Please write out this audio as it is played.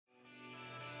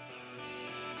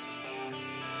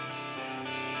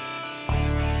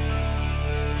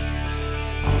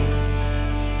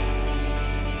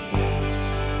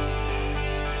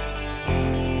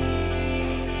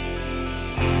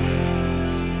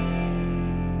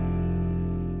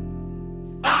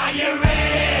Are you ready?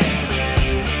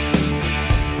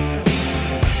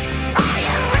 Are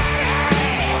you ready?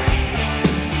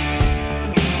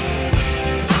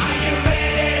 Are you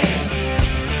ready?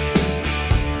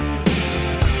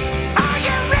 Are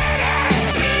you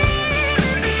ready?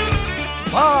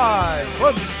 Live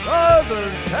from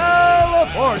Southern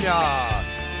California,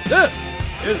 this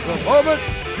is the moment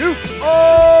you've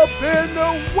all been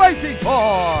waiting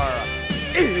for.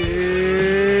 It's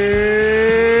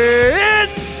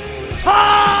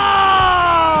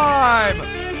time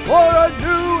for a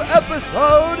new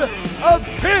episode of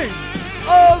Kings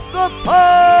of the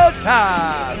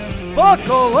Podcast.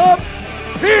 Buckle up,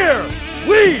 here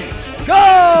we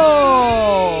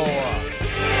go!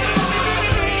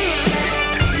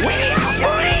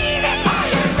 Are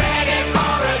you ready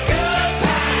for a good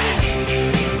time?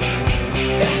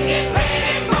 Then get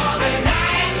ready for the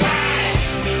nightlife.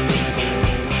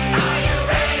 Are you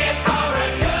ready for a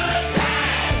good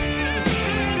time?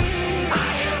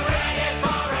 Are you ready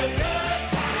for a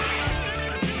good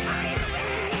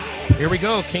time? Here we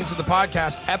go, Kings of the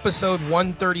Podcast, episode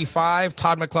 135.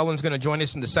 Todd McClellan's going to join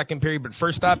us in the second period, but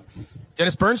first up,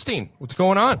 Dennis Bernstein. What's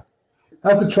going on?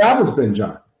 How's the travels been,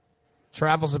 John?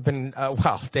 Travels have been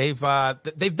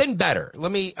they've been better.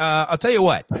 I'll tell you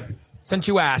what. Since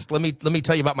you asked, let me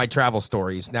tell you about my travel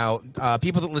stories. Now,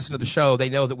 people that listen to the show, they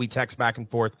know that we text back and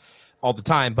forth all the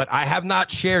time, but I have not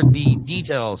shared the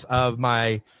details of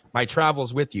my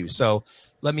travels with you. So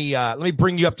let me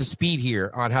bring you up to speed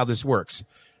here on how this works.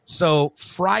 So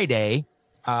Friday,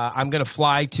 I'm going to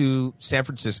fly to San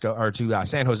Francisco or to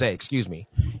San Jose, excuse me,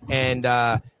 and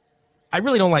I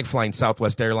really don't like flying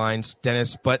Southwest Airlines,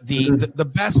 Dennis, but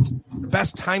the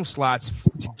best time slots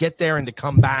to get there and to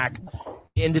come back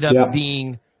ended up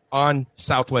being on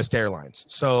Southwest Airlines.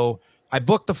 So I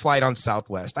booked the flight on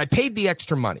Southwest. I paid the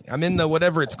extra money. I'm in the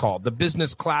whatever it's called, the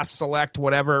business class select,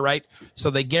 whatever, right? So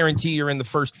they guarantee you're in the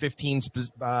first 15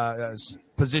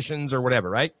 positions or whatever,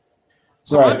 right?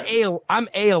 So right. I'm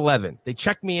A11. They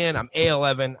check me in. I'm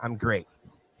A11. I'm great.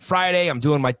 Friday, I'm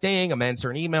doing my thing. I'm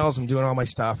answering emails. I'm doing all my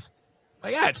stuff.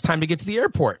 But yeah, it's time to get to the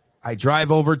airport. I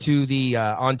drive over to the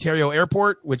Ontario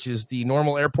airport, which is the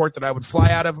normal airport that I would fly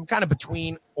out of. I'm kind of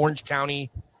between Orange County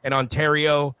and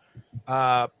Ontario.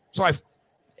 So I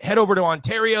head over to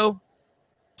Ontario.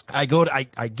 I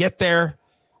get there.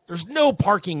 There's no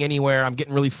parking anywhere. I'm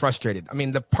getting really frustrated. I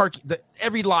mean,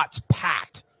 every lot's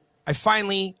packed. I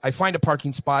find a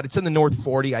parking spot. It's in the North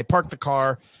 40. I park the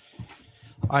car.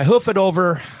 I hoof it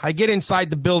over. I get inside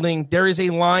the building. There is a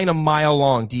line a mile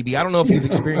long, DB. I don't know if you've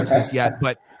experienced this yet,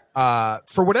 but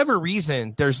for whatever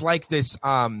reason, there's like this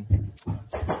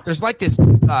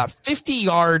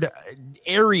 50-yard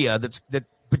area that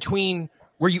between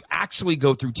where you actually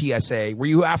go through TSA, where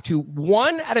you have to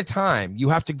one at a time. You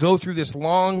have to go through this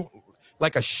long,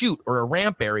 like a chute or a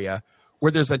ramp area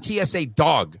where there's a TSA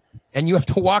dog, and you have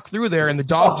to walk through there, and the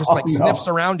dog just sniffs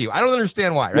around you. I don't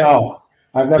understand why. Right? No.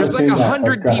 I've never There's like seen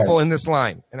 100 that. people in this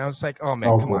line. And I was like, oh,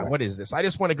 man, come on. What is this? I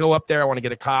just want to go up there. I want to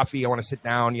get a coffee. I want to sit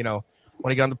down, I want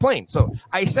to get on the plane. So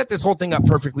I set this whole thing up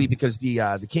perfectly because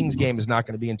the Kings game is not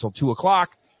going to be until 2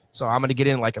 o'clock. So I'm going to get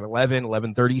in like at 11,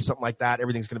 11:30, something like that.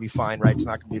 Everything's going to be fine, right? It's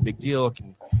not going to be a big deal. I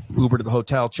can Uber to the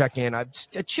hotel, check in. It's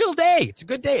a chill day. It's a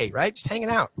good day, right? Just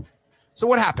hanging out. So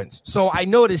what happens? So I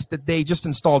noticed that they just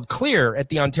installed Clear at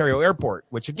the Ontario airport,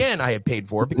 which, again, I had paid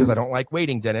for because I don't like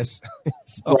waiting, Dennis.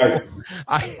 So right.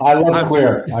 I love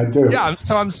Clear. I do. Yeah,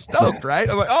 so I'm stoked, right?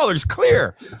 I'm like, oh, there's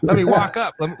Clear. Let me walk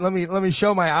up. Let me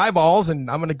show my eyeballs,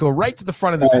 and I'm going to go right to the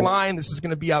front of this line. This is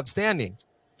going to be outstanding.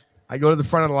 I go to the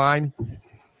front of the line,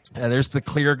 and there's the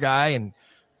Clear guy, and,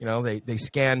 they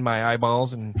scan my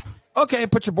eyeballs, and, okay,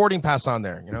 put your boarding pass on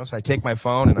there. So I take my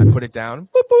phone, and I put it down.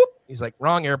 Boop, boop. He's like,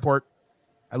 wrong airport.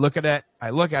 I look at it. I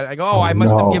go, I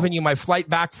must have given you my flight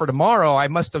back for tomorrow. I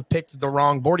must have picked the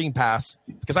wrong boarding pass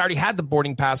because I already had the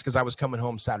boarding pass because I was coming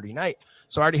home Saturday night.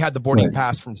 So I already had the boarding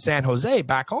pass from San Jose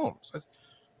back home. So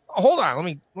hold on. Let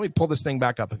me pull this thing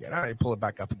back up again. All right, pull it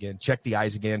back up again. Check the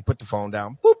eyes again. Put the phone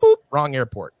down. Boop, boop. Wrong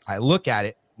airport. I look at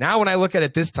it. Now when I look at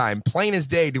it this time, plain as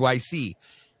day do I see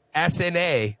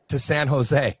SNA to San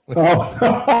Jose.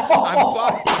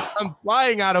 I'm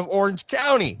flying out of Orange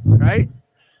County, right?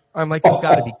 I'm like, you've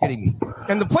got to be kidding me.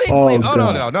 And the plane's late. Oh,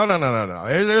 no.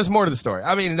 There's more to the story.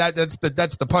 I mean, that's the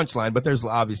punchline, but there's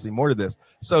obviously more to this.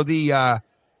 So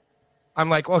I'm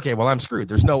like, okay, well, I'm screwed.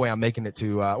 There's no way I'm making it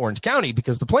to Orange County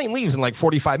because the plane leaves in like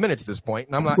 45 minutes at this point,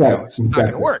 and I'm not, it's not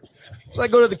going to work. So I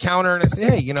go to the counter and I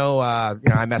say, hey,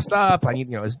 I messed up. I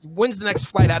need, when's the next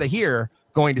flight out of here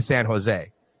going to San Jose?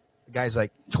 The guy's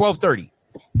like 12:30.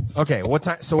 okay, what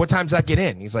time? So what time's that get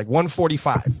in? He's like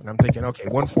 1:45, and I'm thinking, okay,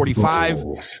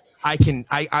 1:45. I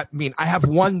mean, I have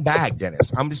one bag,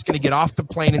 Dennis. I'm just going to get off the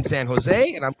plane in San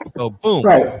Jose, and I'm going to go boom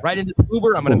right into the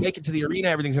Uber. I'm going to make it to the arena.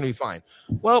 Everything's going to be fine.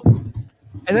 Well,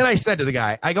 and then I said to the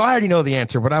guy, I go, I already know the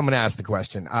answer, but I'm going to ask the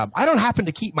question. I don't happen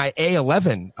to keep my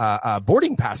A11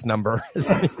 boarding pass number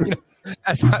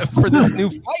for this new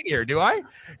flight here, do I?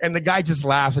 And the guy just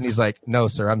laughs, and he's like, no,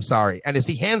 sir, I'm sorry. And as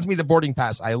he hands me the boarding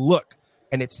pass, I look,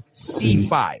 and it's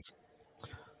C5.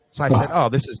 So I said, oh,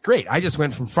 this is great. I just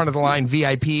went from front of the line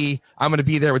VIP. I'm going to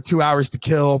be there with 2 hours to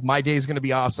kill. My day is going to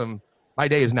be awesome. My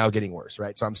day is now getting worse,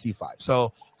 right? So I'm C5.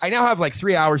 So I now have like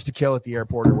 3 hours to kill at the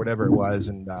airport or whatever it was.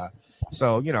 And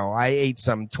so, I ate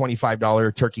some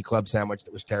 $25 turkey club sandwich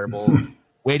that was terrible.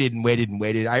 Waited.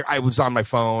 I was on my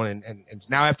phone, and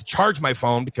now I have to charge my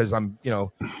phone because I'm,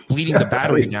 bleeding the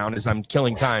battery down as I'm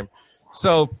killing time.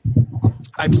 So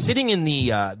I'm sitting in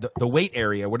the wait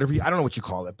area, whatever I don't know what you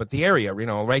call it, but the area,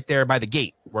 right there by the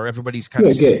gate where everybody's kind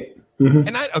of sitting. Mm-hmm.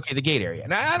 And the gate area.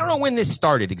 And I don't know when this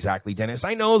started exactly, Dennis.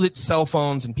 I know that cell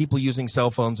phones and people using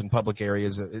cell phones in public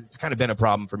areas, it's kind of been a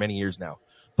problem for many years now.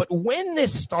 But when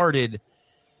this started,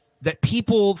 that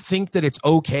people think that it's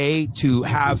okay to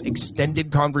have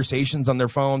extended conversations on their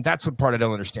phone, that's what part I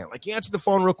don't understand. Like, you answer the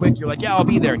phone real quick, you're like, yeah, I'll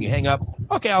be there, and you hang up.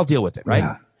 Okay, I'll deal with it, right?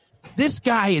 Yeah. This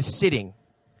guy is sitting.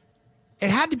 It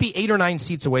had to be 8 or 9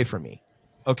 seats away from me,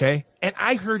 okay? And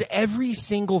I heard every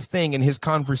single thing in his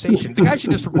conversation. The guy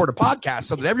should just record a podcast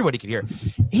so that everybody could hear.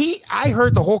 I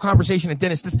heard the whole conversation, and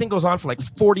Dennis, this thing goes on for like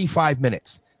 45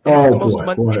 minutes.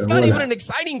 It's not even an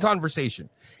exciting conversation.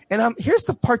 And here's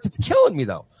the part that's killing me,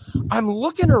 though. I'm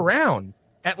looking around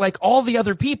at like all the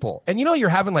other people, and you're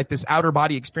having like this outer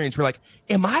body experience where like,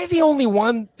 am I the only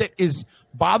one that is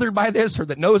bothered by this or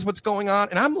that knows what's going on?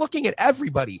 And I'm looking at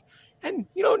everybody. And,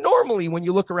 normally when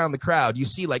you look around the crowd, you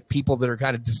see like people that are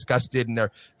kind of disgusted and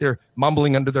they're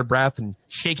mumbling under their breath and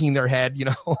shaking their head,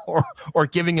 or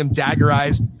giving him dagger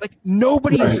eyes. Like,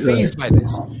 nobody is fazed by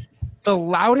this. The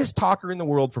loudest talker in the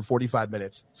world for 45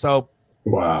 minutes. So,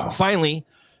 wow. Finally,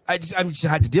 I just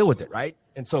had to deal with it, right?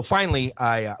 And so finally,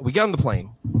 we get on the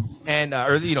plane, and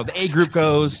the A group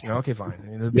goes. Okay,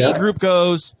 fine. The B group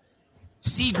goes.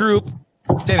 C group,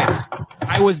 Dennis.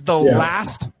 I was the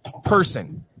last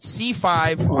person.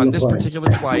 C5 on this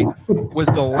particular flight was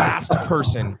the last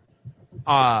person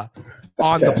on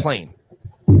the plane.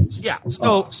 Yeah.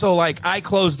 So like I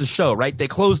closed the show, right? They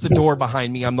closed the door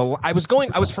behind me. I was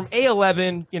from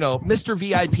A11, Mr.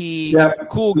 VIP,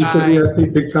 cool guy. Mr.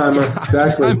 VIP, big timer.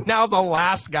 Exactly. I'm now the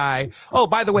last guy. Oh,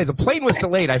 by the way, the plane was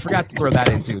delayed. I forgot to throw that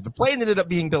in too. The plane ended up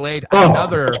being delayed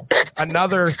another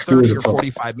 30 or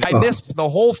 45 minutes. I missed the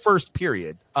whole first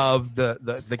period of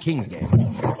the Kings game.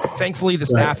 Thankfully, the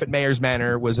staff at Mayor's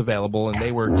Manor was available, and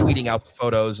they were tweeting out the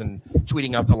photos and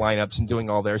tweeting out the lineups and doing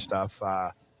all their stuff.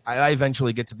 I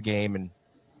eventually get to the game, and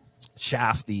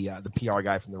Shaft, the PR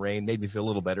guy from the Reign, made me feel a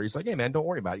little better. He's like, hey, man, don't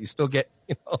worry about it. You still get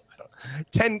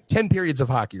 10 periods of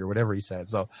hockey or whatever he said.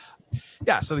 So,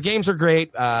 yeah, so the games are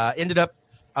great. Ended up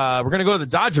we're going to go to the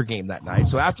Dodger game that night.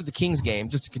 So after the Kings game,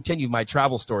 just to continue my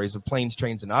travel stories of planes,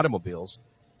 trains, and automobiles,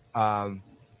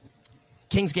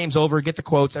 Kings game's over, get the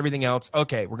quotes, everything else.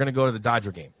 Okay, we're going to go to the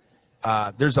Dodger game.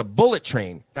 There's a bullet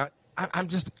train. Now,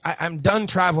 I'm done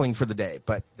traveling for the day,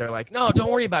 but they're like, no, don't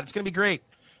worry about it. It's going to be great.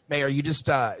 Mayor, you just,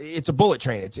 it's a bullet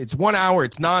train. It's 1 hour.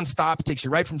 It's nonstop. It takes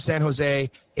you right from San Jose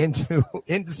into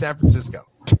San Francisco.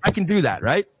 I can do that,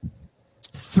 right?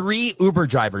 3 Uber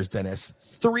drivers, Dennis,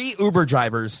 3 Uber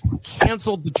drivers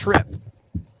canceled the trip.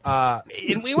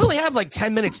 And we only have like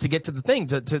 10 minutes to get to the thing,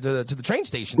 to the train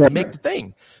station to make the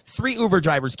thing. 3 Uber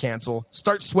drivers cancel,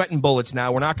 start sweating bullets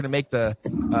now. We're not going to make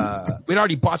we'd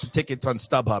already bought the tickets on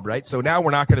StubHub, right? So now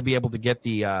we're not going to be able to get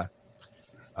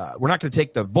we're not going to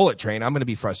take the bullet train. I'm going to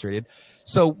be frustrated.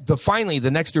 So finally,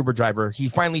 the next Uber driver, he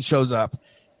finally shows up,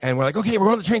 and we're like, okay, we're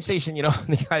going to the train station, And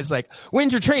the guy's like,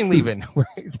 when's your train leaving?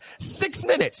 6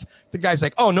 minutes. The guy's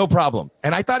like, oh, no problem.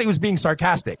 And I thought he was being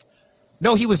sarcastic.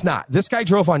 No, he was not. This guy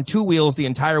drove on 2 wheels the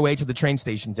entire way to the train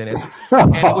station, Dennis.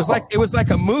 And it was like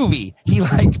a movie. He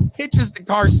like pitches the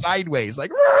car sideways,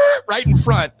 like right in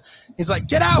front. He's like,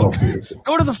 get out,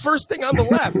 go to the first thing on the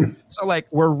left. So like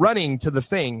we're running to the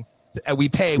thing. We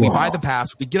pay, we buy the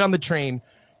pass, we get on the train.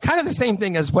 Kind of the same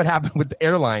thing as what happened with the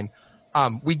airline.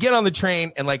 We get on the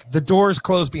train and like the doors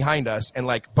close behind us and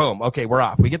like, boom, okay, we're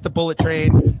off. We get the bullet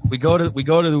train. We go to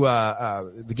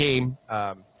the game.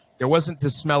 There wasn't the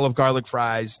smell of garlic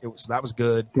fries. That was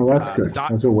good. Well, that's good.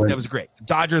 That was great. The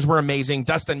Dodgers were amazing.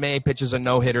 Dustin May pitches a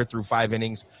no-hitter through 5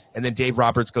 innings, and then Dave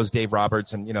Roberts goes Dave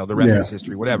Roberts, and the rest is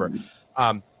history. Whatever.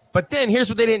 But then here's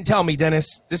what they didn't tell me,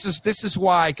 Dennis. This is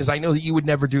why, because I know that you would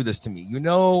never do this to me. You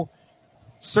know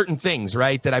certain things,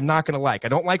 right, that I'm not going to like. I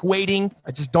don't like waiting.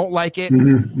 I just don't like it.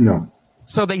 No.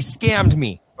 So they scammed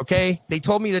me, okay? They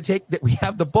told me that we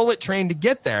have the bullet train to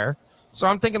get there. So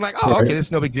I'm thinking like, oh, okay, this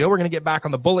is no big deal. We're going to get back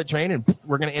on the bullet train, and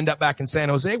we're going to end up back in San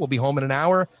Jose. We'll be home in an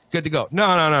hour. Good to go.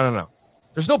 No.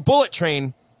 There's no bullet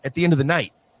train at the end of the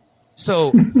night.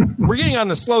 So we're getting on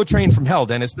the slow train from hell,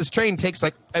 Dennis. This train takes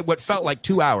like what felt like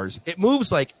 2 hours. It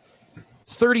moves like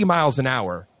 30 miles an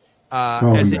hour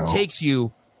it takes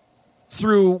you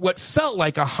through what felt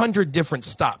like 100 different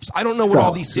stops. I don't know what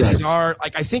all these cities are.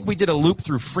 Like, I think we did a loop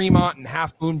through Fremont and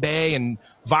Half Moon Bay and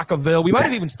Vacaville. We might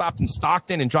have even stopped in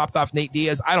Stockton and dropped off Nate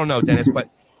Diaz. I don't know, Dennis, but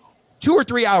 2 or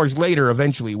 3 hours later,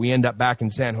 eventually we end up back in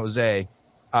San Jose.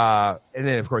 And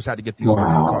then of course had to get the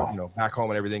back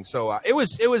home and everything. So it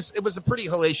was a pretty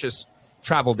hellacious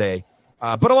travel day.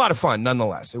 But a lot of fun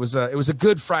nonetheless. It was a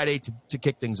good Friday to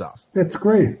kick things off. That's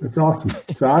great. That's awesome.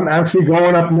 So I'm actually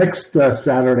going up next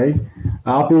Saturday.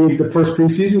 I'll be the first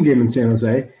preseason game in San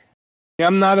Jose.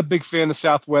 I'm not a big fan of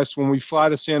Southwest. When we fly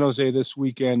to San Jose this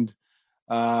weekend,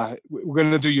 we're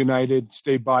going to do United,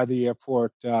 stay by the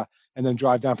airport, and then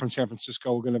drive down from San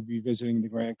Francisco. We're going to be visiting the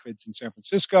grandkids in San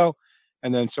Francisco.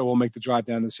 And then so we'll make the drive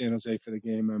down to San Jose for the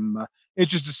game. I'm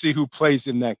interested to see who plays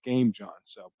in that game, John.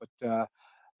 So, but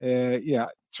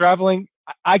traveling.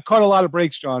 I caught a lot of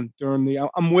breaks, John, during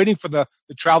I'm waiting for the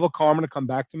travel karma to come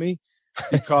back to me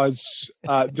because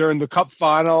during the Cup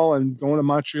final and going to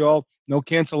Montreal, no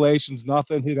cancellations,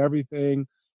 nothing, hit everything.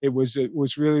 It was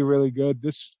really, really good.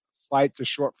 This flight's a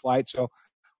short flight, so we'll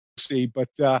see. But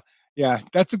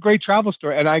that's a great travel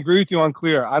story. And I agree with you on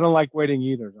Clear. I don't like waiting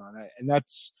either, John. And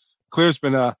Clear's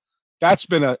been a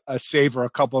saver a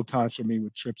couple of times for me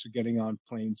with trips of getting on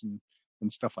planes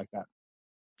and stuff like that.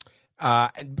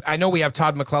 I know we have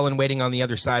Todd McClellan waiting on the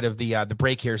other side of the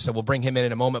break here, so we'll bring him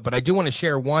in a moment. But I do want to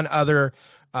share one other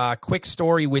quick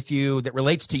story with you that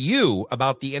relates to you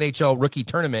about the NHL rookie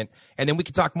tournament, and then we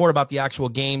can talk more about the actual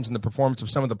games and the performance of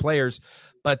some of the players.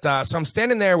 But so I'm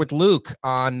standing there with Luke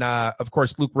on, of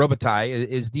course, Luke Robitaille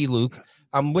is the Luke.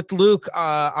 I'm with Luke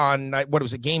on,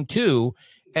 game 2,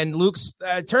 and Luke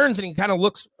turns and he kind of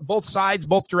looks both sides,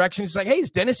 both directions. He's like, hey, is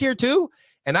Dennis here too?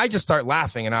 And I just start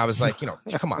laughing, and I was like,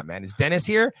 come on, man, is Dennis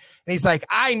here? And he's like,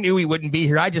 I knew he wouldn't be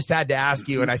here. I just had to ask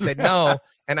you. And I said, no.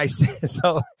 And I said,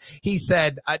 so he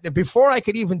said, before I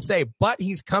could even say, but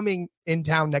he's coming in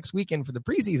town next weekend for the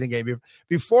preseason game.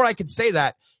 Before I could say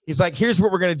that, he's like, here's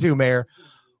what we're going to do, Mayor.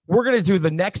 We're going to do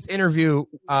the next interview.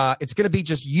 It's going to be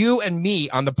just you and me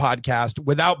on the podcast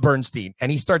without Bernstein.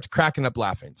 And he starts cracking up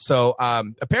laughing. So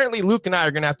apparently Luke and I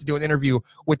are going to have to do an interview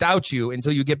without you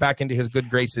until you get back into his good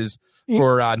graces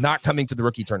for not coming to the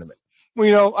rookie tournament.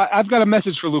 Well, I've got a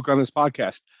message for Luke on this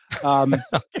podcast.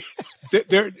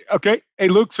 Okay. Hey,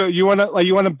 Luke, so you want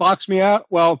to box me out?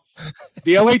 Well,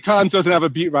 the LA Times doesn't have a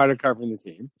beat writer covering the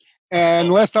team.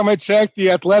 And last time I checked,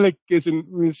 the Athletic is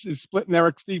splitting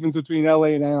Eric Stevens between LA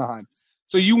and Anaheim.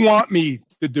 So you want me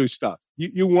to do stuff.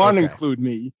 You want to include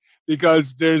me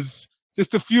because there's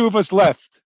just a few of us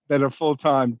left that are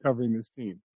full-time covering this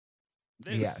team.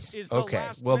 Yes. Okay.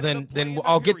 Well, then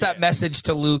I'll get that message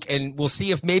to Luke, and we'll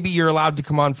see if maybe you're allowed to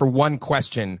come on for one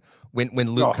question when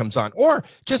Luke comes on, or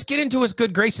just get into his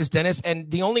good graces, Dennis.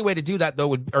 And the only way to do that,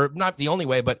 though, or not the only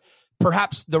way, but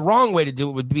perhaps the wrong way to do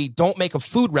it would be don't make a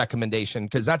food recommendation,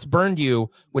 because that's burned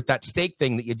you with that steak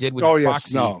thing that you did with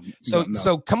Foxy. No.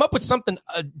 So come up with something,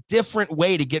 a different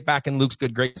way to get back in Luke's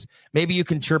good graces. Maybe you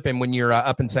can chirp him when you're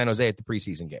up in San Jose at the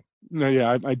preseason game. No,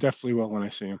 yeah, I definitely will when I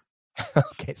see him.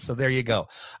 Okay, so there you go.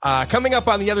 Coming up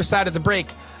on the other side of the break,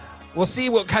 we'll see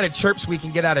what kind of chirps we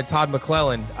can get out of Todd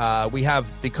McClellan. We have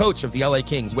the coach of the LA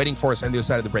Kings waiting for us on the other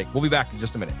side of the break. We'll be back in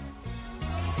just a minute.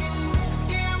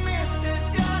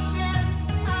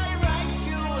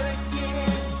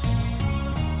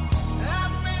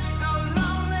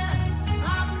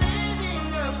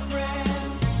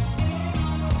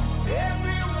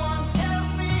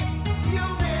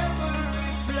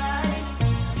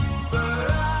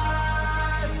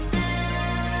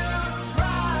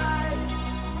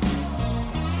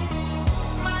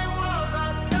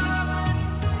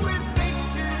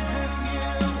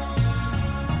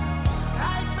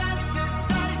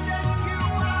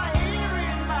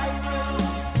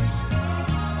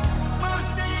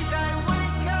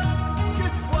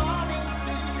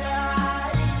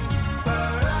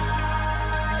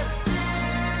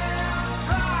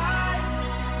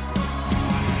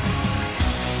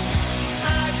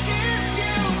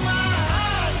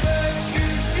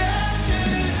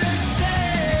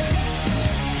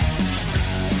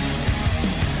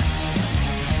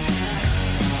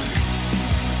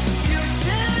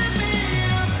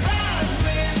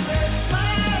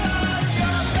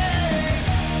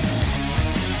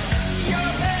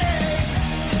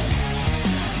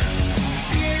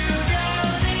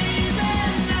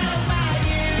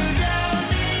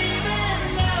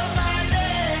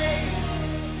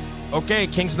 Okay,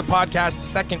 Kings of the Podcast,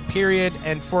 second period.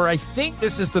 And for, I think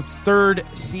this is the third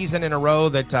season in a row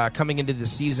that coming into the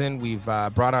season, we've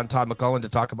brought on Todd McClellan to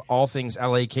talk about all things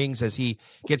LA Kings as he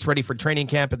gets ready for training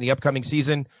camp in the upcoming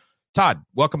season. Todd,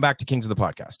 welcome back to Kings of the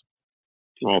Podcast.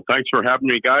 Well, thanks for having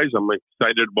me, guys. I'm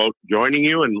excited about joining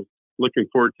you and looking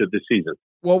forward to the season.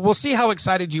 Well, we'll see how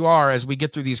excited you are as we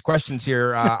get through these questions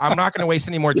here. I'm not going to waste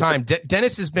any more time.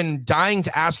 Dennis has been dying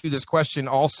to ask you this question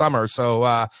all summer,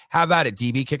 so have at it,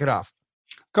 DB. Kick it off.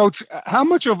 Coach, how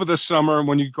much over the summer,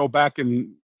 when you go back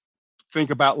and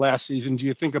think about last season, do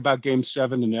you think about Game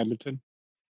 7 in Edmonton?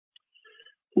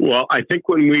 Well, I think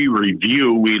when we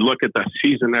review, we look at the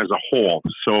season as a whole.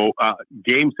 So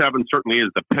Game 7 certainly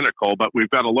is the pinnacle, but we've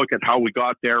got to look at how we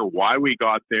got there, why we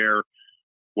got there,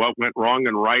 what went wrong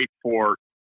and right for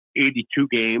 82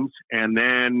 games, and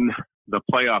then the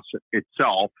playoffs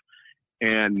itself.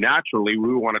 And naturally,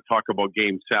 we want to talk about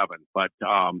Game 7. But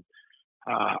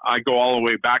I go all the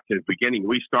way back to the beginning.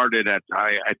 We started at,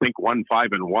 I think,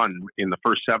 1-5-1 in the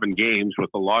first 7 games with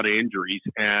a lot of injuries.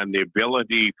 And the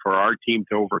ability for our team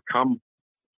to overcome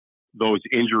those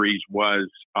injuries was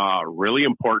really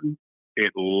important.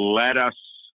 It led us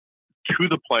to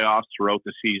the playoffs throughout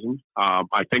the season.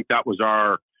 I think that was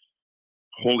our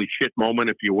holy shit moment,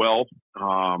 if you will.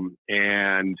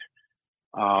 And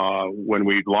when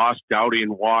we lost Doughty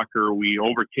and Walker, we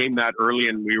overcame that early,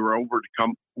 and we were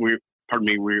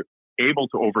able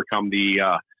to overcome the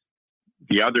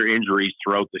other injuries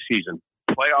throughout the season.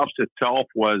 Playoffs itself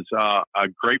was a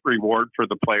great reward for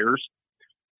the players.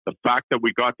 The fact that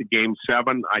we got to Game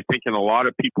 7, I think in a lot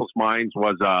of people's minds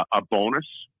was a bonus.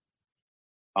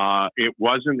 It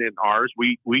wasn't in ours.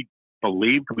 We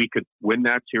believed we could win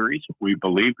that series. We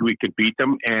believed we could beat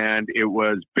them, and it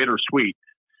was bittersweet.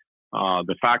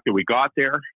 The fact that we got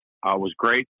there was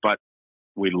great, but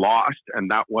we lost,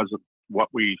 and that wasn't what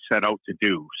we set out to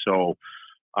do. So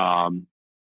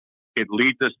it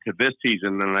leads us to this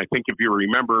season, and I think if you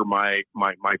remember my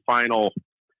final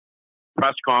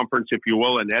press conference, if you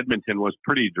will, in Edmonton was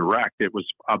pretty direct. It was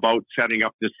about setting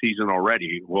up this season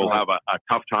already. We'll have a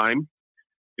tough time.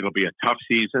 It'll be a tough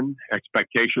season.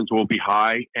 Expectations will be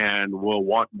high, and we'll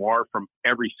want more from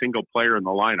every single player in the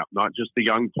lineup, not just the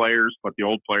young players, but the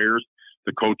old players,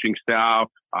 the coaching staff,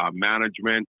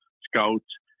 management, scouts.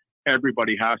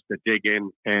 Everybody has to dig in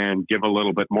and give a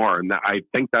little bit more. And I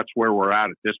think that's where we're at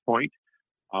this point.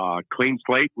 Clean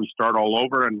slate. We start all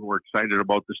over, and we're excited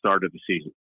about the start of the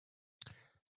season.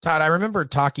 Todd, I remember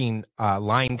talking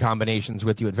line combinations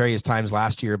with you at various times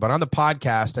last year, but on the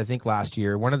podcast, I think last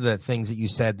year, one of the things that you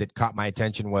said that caught my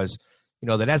attention was,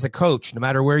 that as a coach, no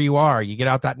matter where you are, you get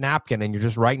out that napkin and you're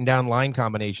just writing down line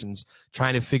combinations,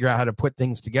 trying to figure out how to put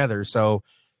things together. So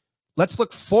let's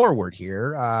look forward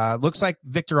here. Looks like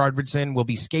Victor Arvidsson will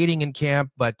be skating in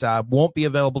camp, but won't be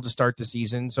available to start the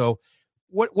season. So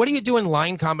what are you doing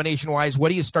line combination wise? What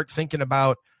do you start thinking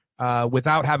about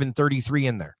without having 33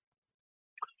 in there?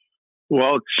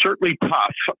 Well, it's certainly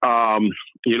tough.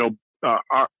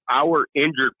 Our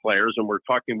injured players, and we're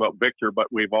talking about Victor, but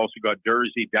we've also got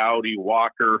Jersey, Doughty,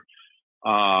 Walker.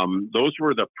 Those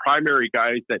were the primary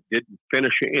guys that didn't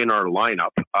finish in our lineup.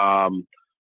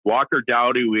 Walker,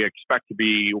 Doughty, we expect to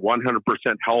be 100%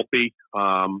 healthy.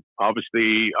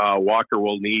 Obviously, Walker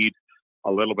will need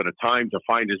a little bit of time to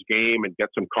find his game and get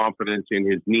some confidence in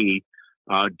his knee.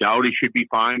 Doughty should be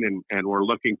fine, and we're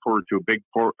looking forward to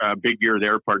a big year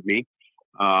there, pardon me.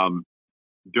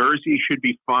 Jersey should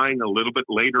be fine a little bit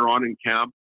later on in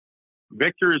camp.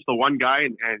 Victor is the one guy,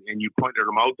 and you pointed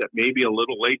him out, that may be a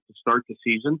little late to start the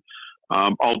season.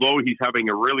 Although he's having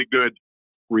a really good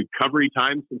recovery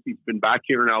time since he's been back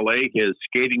here in LA, his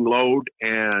skating load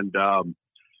and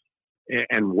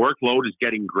workload is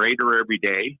getting greater every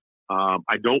day.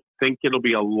 I don't think it'll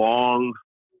be a long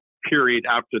period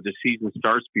after the season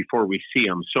starts before we see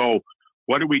him. So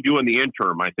what do we do in the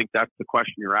interim? I think that's the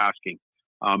question you're asking.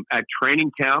 At training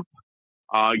camp,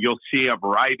 you'll see a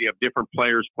variety of different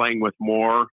players playing with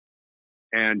Moore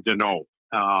and Deneau.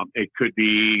 It could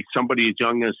be somebody as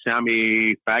young as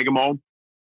Sammy Fagemo.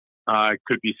 It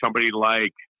could be somebody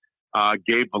like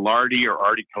Gabe Velarde or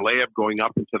Artie Kaleyev going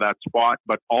up into that spot.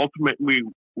 But ultimately,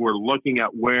 we're looking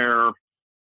at where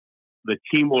the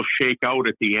team will shake out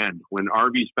at the end. When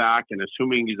Arvy's back, and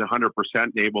assuming he's 100%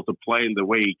 and able to play in the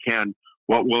way he can,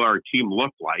 what will our team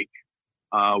look like?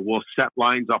 We'll set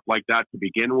lines up like that to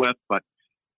begin with, but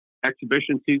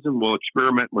exhibition season, we'll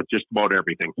experiment with just about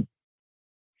everything.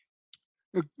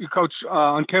 Coach,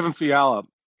 on Kevin Fiala,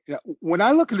 when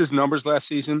I look at his numbers last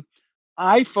season,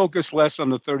 I focus less on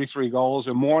the 33 goals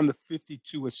and more on the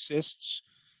 52 assists.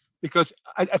 because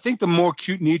I think the more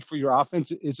acute need for your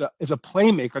offense is a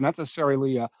playmaker, not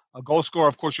necessarily a goal scorer.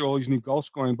 Of course, you always need goal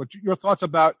scoring, but your thoughts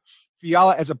about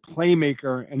Fiala as a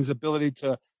playmaker and his ability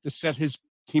to set his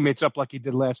teammates up like he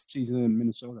did last season in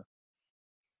Minnesota.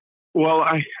 Well,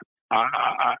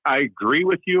 I agree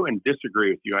with you and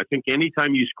disagree with you. I think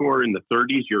anytime you score in the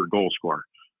 30s, you're a goal scorer.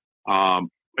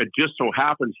 It just so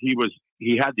happens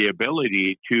he had the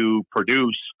ability to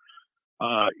produce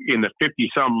in the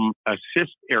 50-some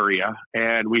assist area,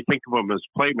 and we think of him as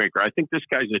playmaker. I think this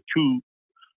guy's a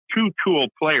two-tool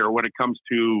player when it comes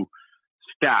to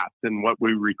stats and what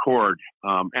we record,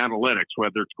 analytics,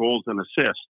 whether it's goals and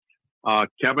assists.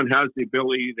 Kevin has the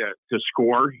ability to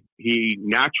score. He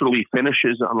naturally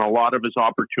finishes on a lot of his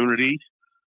opportunities.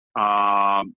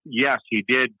 Yes, he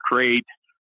did create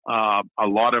a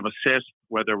lot of assists,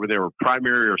 whether they were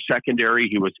primary or secondary.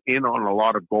 He was in on a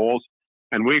lot of goals,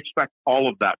 and we expect all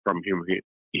of that from him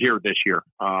here this year.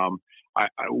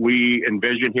 We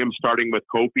envision him starting with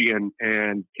Kopi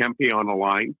and Kempe on the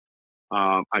line.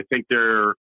 I think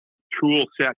their tool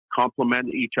set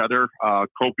complement each other.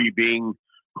 Kopi being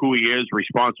who he is,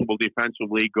 responsible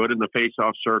defensively, good in the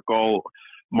face-off circle,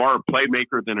 more a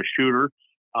playmaker than a shooter.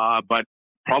 But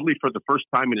probably for the first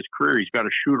time in his career, he's got a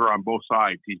shooter on both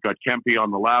sides. He's got Kempe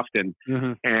on the left and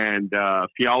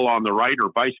Fiala on the right, or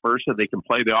vice versa. They can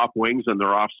play the off wings and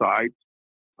they're off sides.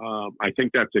 I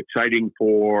think that's exciting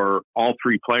for all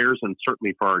three players and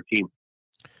certainly for our team.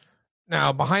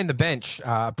 Now, behind the bench,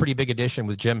 a pretty big addition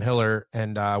with Jim Hiller.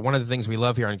 And one of the things we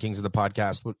love here on Kings of the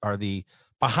Podcast are the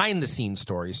behind-the-scenes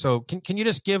stories. So can you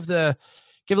just give a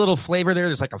little flavor there?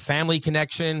 There's like a family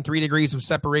connection, 3 degrees of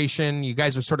separation. You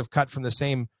guys are sort of cut from the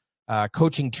same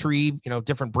coaching tree,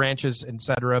 different branches, et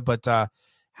cetera. But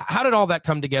how did all that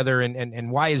come together,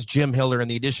 and why is Jim Hiller and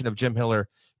the addition of Jim Hiller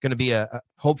going to be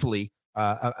hopefully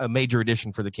a major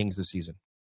addition for the Kings this season?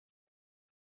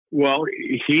 Well,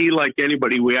 he, like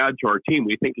anybody we add to our team,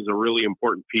 we think is a really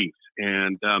important piece.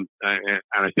 And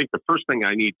I think the first thing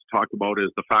I need to talk about is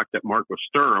the fact that Marco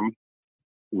Sturm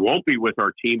won't be with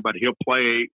our team, but he'll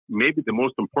play maybe the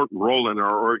most important role in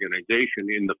our organization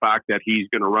in the fact that he's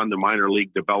going to run the minor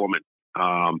league development.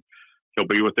 He'll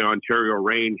be with the Ontario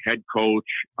Reign head coach.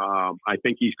 I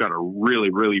think he's got a really,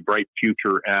 really bright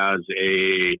future as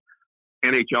a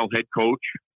NHL head coach.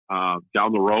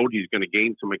 Down the road, he's going to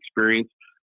gain some experience.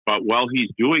 But while he's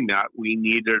doing that, we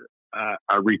needed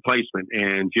a replacement.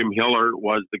 And Jim Hiller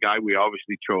was the guy we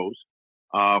obviously chose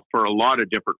for a lot of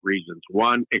different reasons.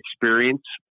 One, experience.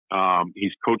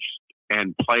 He's coached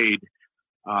and played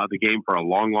the game for a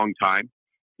long, long time.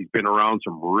 He's been around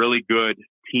some really good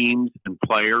teams and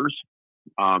players.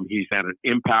 He's had an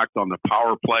impact on the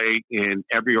power play in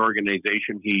every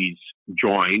organization he's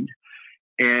joined.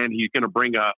 And he's going to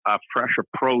bring a fresh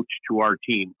approach to our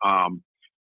team.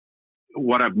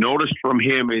 What I've noticed from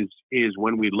him is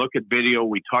when we look at video,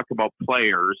 we talk about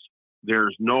players,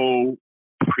 there's no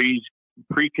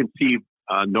preconceived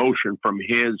notion from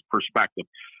his perspective.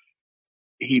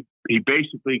 He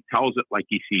basically tells it like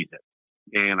he sees it.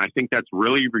 And I think that's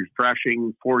really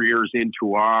refreshing 4 years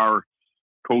into our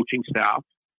coaching staff.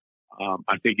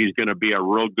 I think he's going to be a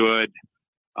real good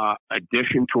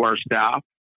addition to our staff.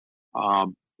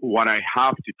 What I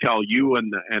have to tell you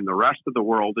and the rest of the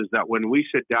world is that when we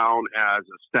sit down as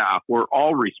a staff, we're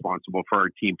all responsible for our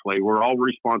team play. We're all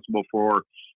responsible for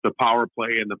the power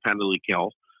play and the penalty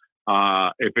kill.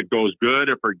 If it goes good,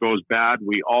 if it goes bad,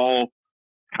 we all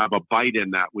have a bite in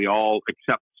that. We all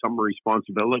accept some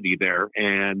responsibility there.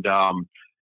 And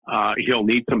he'll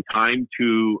need some time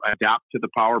to adapt to the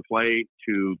power play,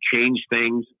 to change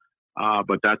things.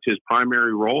 But that's his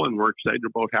primary role, and we're excited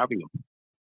about having him.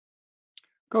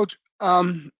 Coach,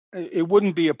 it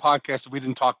wouldn't be a podcast if we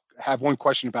didn't have one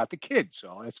question about the kids. So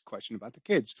I'll ask a question about the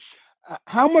kids.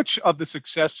 How much of the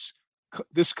success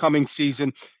this coming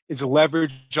season is a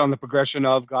leverage on the progression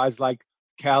of guys like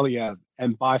Kaliyev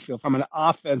and Byfield from an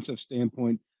offensive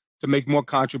standpoint to make more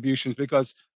contributions?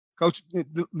 Because, Coach,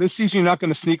 this season you're not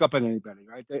going to sneak up on anybody,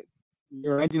 right?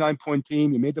 You're a 99-point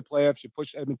team. You made the playoffs. You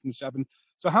pushed Edmonton 7.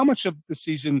 So how much of the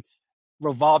season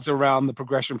revolves around the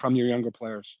progression from your younger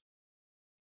players?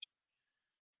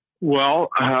 Well,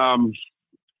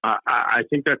 I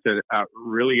think that's a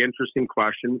really interesting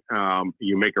question.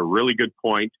 You make a really good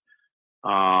point.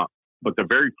 But the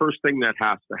very first thing that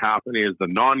has to happen is the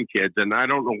non-kids, and I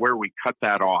don't know where we cut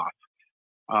that off.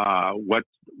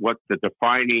 What the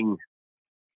defining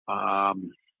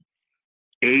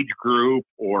age group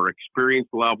or experience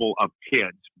level of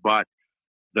kids, but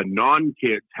the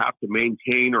non-kids have to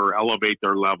maintain or elevate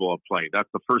their level of play. That's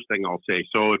the first thing I'll say.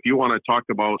 So if you want to talk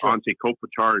about Anze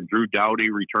Kopitar and Drew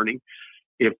Doughty returning,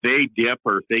 if they dip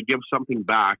or if they give something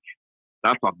back,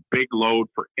 that's a big load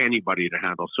for anybody to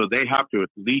handle. So they have to at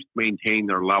least maintain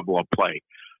their level of play.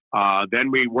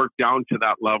 Then we work down to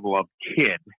that level of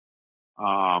kid.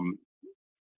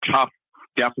 Tough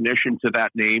definition to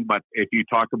that name, but if you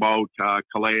talk about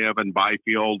Kalev and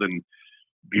Byfield and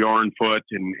Bjorn Foot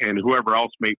and whoever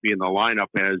else may be in the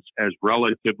lineup as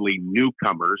relatively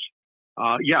newcomers,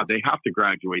 they have to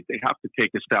graduate. They have to take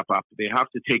a step up. They have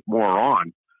to take more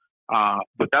on.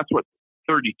 But that's what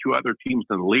 32 other teams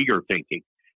in the league are thinking.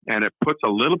 And it puts a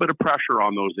little bit of pressure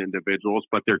on those individuals,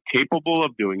 but they're capable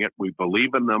of doing it. We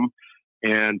believe in them.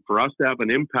 And for us to have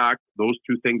an impact, those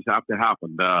two things have to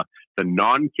happen. The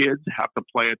non-kids have to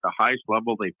play at the highest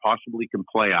level they possibly can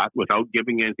play at without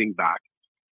giving anything back.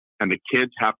 And the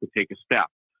kids have to take a step.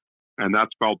 And that's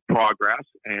called progress.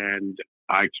 And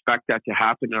I expect that to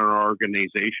happen in our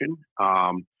organization.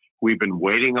 We've been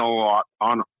waiting a lot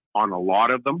on a lot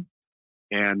of them,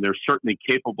 and they're certainly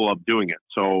capable of doing it.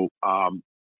 So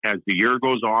as the year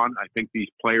goes on, I think these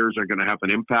players are going to have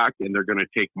an impact, and they're going to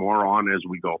take more on as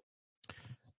we go.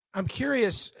 I'm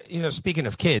curious, speaking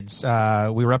of kids,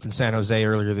 we were up in San Jose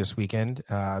earlier this weekend,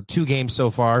 2 games so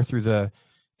far through the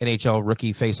NHL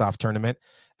rookie face-off tournament.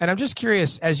 And I'm just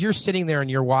curious, as you're sitting there and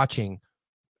you're watching,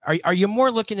 are you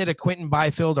more looking at a Quinton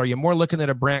Byfield? Are you more looking at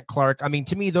a Brandt Clarke? I mean,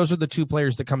 to me, those are the 2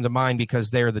 players that come to mind because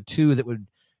they're the 2 that would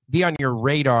be on your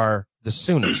radar the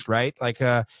soonest, right? Like,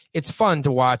 it's fun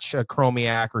to watch a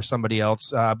Chromiak or somebody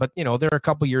else, but, they're a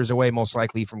couple years away, most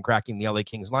likely, from cracking the LA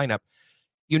Kings lineup.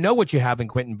 You know what you have in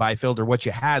Quinton Byfield or what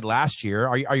you had last year.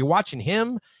 Are you watching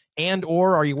him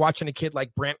or are you watching a kid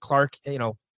like Brandt Clarke?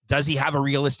 Does he have a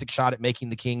realistic shot at making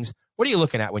the Kings? What are you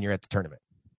looking at when you're at the tournament?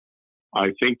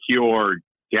 I think you're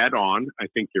dead on. I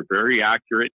think you're very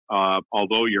accurate,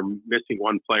 although you're missing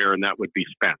one player, and that would be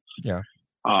Spence. Yeah.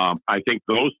 I think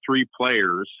those 3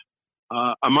 players,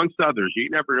 amongst others, you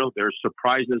never know. There's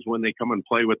surprises when they come and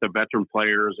play with the veteran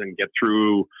players and get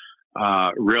through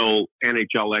real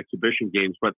NHL exhibition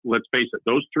games. But let's face it,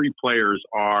 those 3 players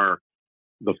are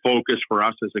the focus for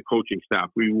us as a coaching staff.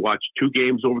 We watched 2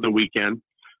 games over the weekend,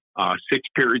 6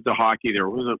 periods of hockey. There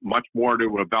wasn't much more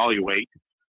to evaluate.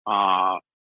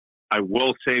 I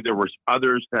will say there was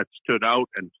others that stood out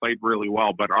and played really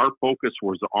well, but our focus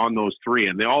was on those 3,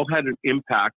 and they all had an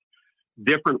impact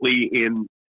differently in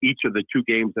each of the 2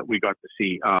 games that we got to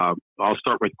see. I'll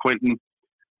start with Quinton.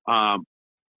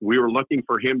 We were looking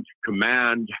for him to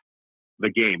command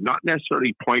the game, not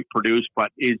necessarily point produce,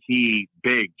 but is he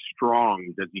big,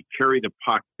 strong? Does he carry the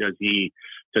puck? Does he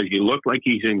look like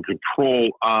he's in control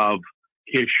of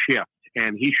his shift?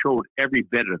 And he showed every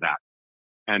bit of that.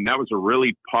 And that was a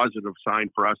really positive sign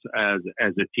for us as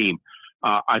a team.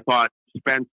 I thought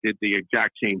Spence did the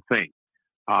exact same thing.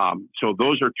 So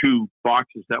those are 2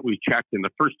 boxes that we checked in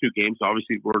the first 2 games.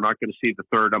 Obviously, we're not going to see the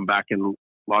third. I'm back in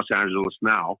Los Angeles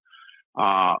now.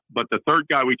 But the third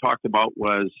guy we talked about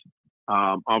was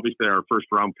obviously our first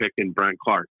round pick in Brandt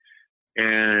Clarke.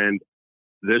 And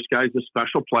this guy's a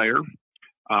special player.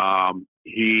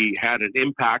 He had an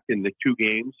impact in the 2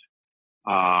 games.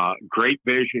 Great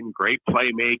vision, great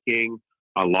playmaking,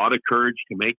 a lot of courage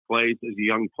to make plays as a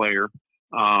young player.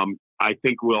 I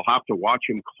think we'll have to watch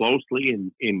him closely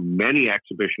in many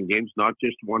exhibition games, not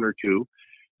just 1 or 2.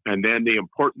 And then the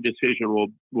important decision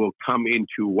will come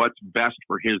into what's best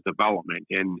for his development.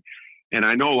 And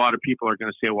I know a lot of people are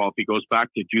going to say, well, if he goes back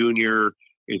to junior,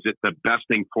 is it the best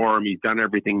thing for him? He's done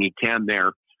everything he can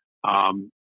there.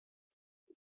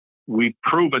 We've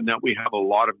proven that we have a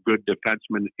lot of good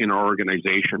defensemen in our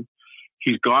organization.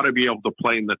 He's got to be able to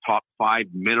play in the top 5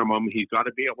 minimum. He's got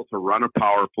to be able to run a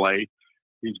power play.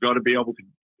 He's got to be able to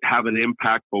have an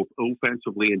impact both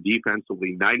offensively and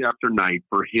defensively night after night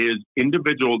for his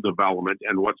individual development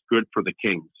and what's good for the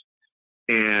Kings.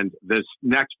 And this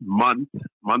next month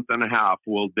and a half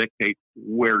will dictate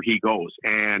where he goes.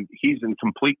 And he's in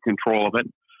complete control of it.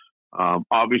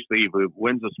 Obviously, if he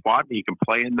wins a spot and he can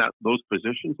play in those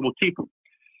positions, we'll keep him.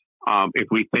 If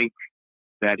we think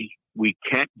that we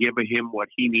can't give him what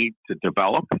he needs to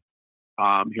develop,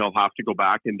 he'll have to go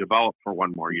back and develop for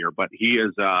 1 more year. But he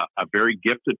is a very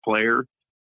gifted player.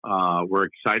 We're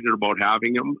excited about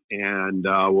having him, and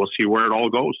we'll see where it all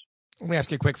goes. Let me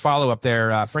ask you a quick follow-up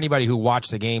there. For anybody who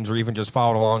watched the games or even just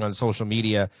followed along on social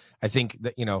media, I think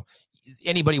that,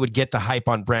 anybody would get the hype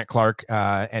on Brandt Clarke,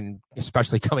 and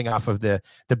especially coming off of the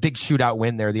big shootout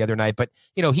win there the other night. But,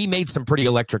 he made some pretty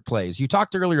electric plays. You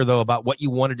talked earlier, though, about what you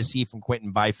wanted to see from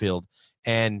Quinton Byfield.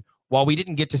 And while we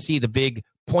didn't get to see the big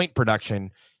point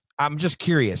production, I'm just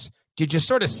curious, did you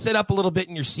sort of sit up a little bit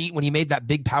in your seat when he made that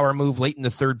big power move late in the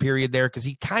third period there? Because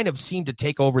he kind of seemed to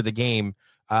take over the game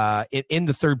in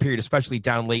the third period, especially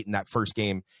down late in that first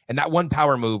game. And that one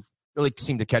power move really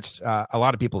seemed to catch a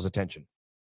lot of people's attention.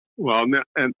 Well,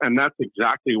 and that's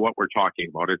exactly what we're talking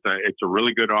about. It's a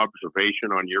really good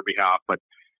observation on your behalf. But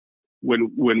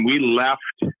when we left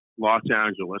Los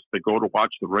Angeles to go to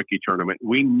watch the rookie tournament,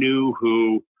 we knew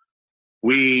who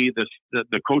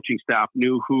the coaching staff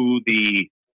knew who the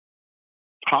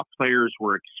top players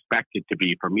were expected to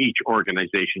be from each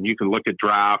organization. You can look at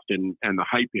draft and the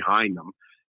hype behind them.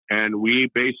 And we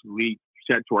basically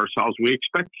said to ourselves, we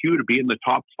expect you to be in the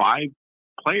top 5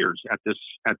 players at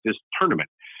this tournament.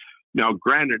 Now,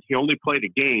 granted, he only played a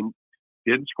game,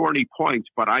 didn't score any points,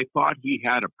 but I thought he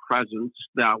had a presence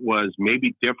that was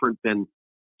maybe different than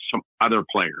some other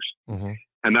players. Mm-hmm.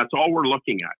 And that's all we're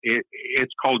looking at.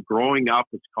 It's called growing up.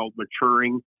 It's called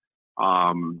maturing.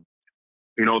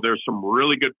 There's some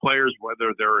really good players,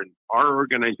 whether they're in our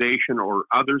organization or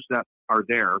others that are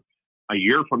there. A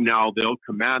year from now, they'll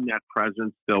command that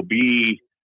presence. They'll be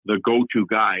the go-to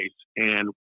guys. And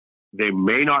they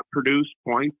may not produce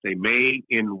points. They may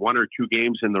in 1 or 2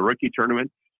 games in the rookie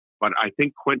tournament. But I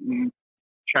think Quentin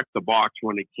checked the box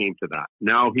when it came to that.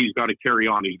 Now he's got to carry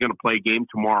on. He's going to play a game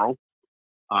tomorrow.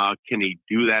 Can he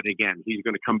do that again? He's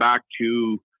going to come back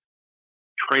to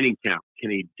training camp. Can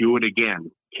he do it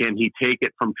again? Can he take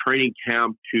it from training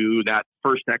camp to that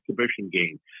first exhibition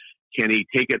game? Can he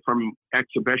take it from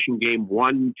exhibition game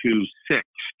 1 to 6?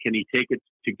 Can he take it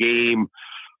to game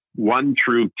 1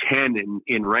 through 10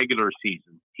 in regular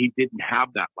season? He didn't have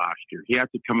that last year. He had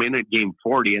to come in at game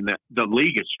 40, and the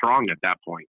league is strong at that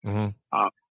point. Mm-hmm.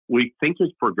 We think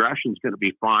his progression is going to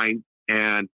be fine.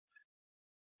 And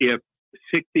if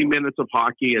 60 minutes of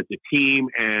hockey as a team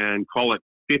and call it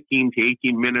 15 to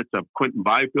 18 minutes of Quentin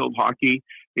Byfield hockey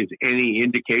is any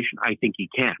indication, I think he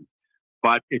can.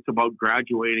 But it's about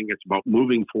graduating. It's about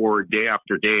moving forward day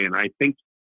after day. And I think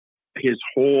his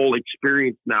whole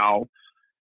experience now,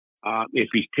 if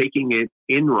he's taking it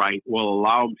in right, will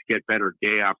allow him to get better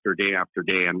day after day after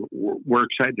day. And we're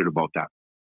excited about that.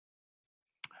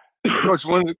 Coach,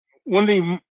 one of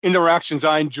the interactions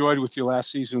I enjoyed with you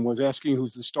last season was asking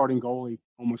who's the starting goalie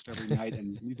almost every night,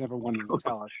 and you never wanted to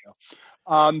tell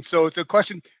us. So the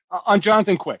question on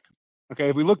Jonathan Quick. Okay,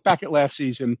 if we look back at last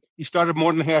season, he started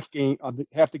more than half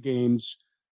the games.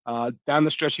 Down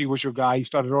the stretch, he was your guy. He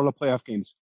started all the playoff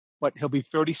games. But he'll be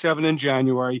 37 in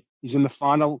January. He's in the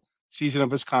final season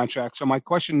of his contract. So my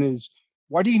question is,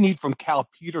 what do you need from Cal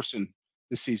Peterson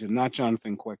this season, not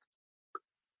Jonathan Quick?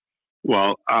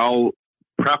 Well, I'll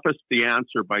preface the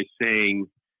answer by saying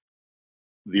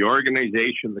the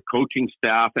organization, the coaching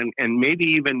staff, and maybe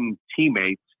even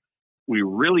teammates, we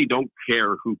really don't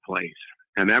care who plays.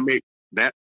 And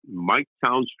that might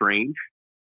sound strange,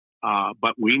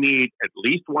 but we need at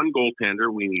least one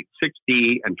goaltender. We need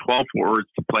 60 and 12 forwards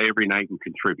to play every night and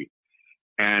contribute.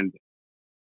 And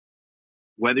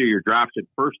whether you're drafted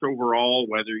first overall,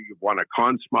 whether you won a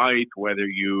Conn Smythe, whether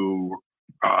you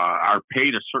are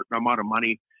paid a certain amount of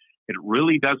money, it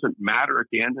really doesn't matter at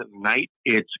the end of the night.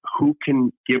 It's who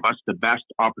can give us the best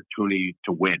opportunity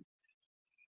to win.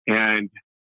 And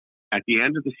at the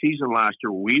end of the season last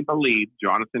year, we believed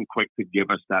Jonathan Quick could give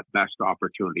us that best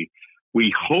opportunity.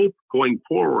 We hope going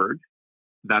forward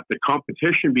that the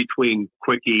competition between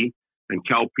Quickie and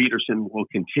Cal Peterson will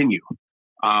continue.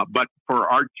 But for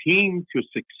our team to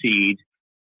succeed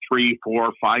 3,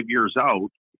 4, 5 years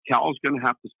out, Cal's going to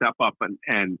have to step up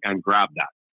and grab that.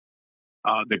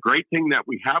 The great thing that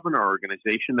we have in our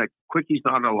organization that Quickie's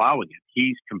not allowing it.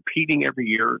 He's competing every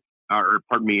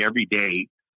day.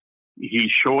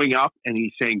 He's showing up and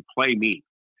he's saying, play me.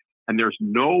 And there's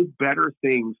no better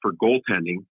thing for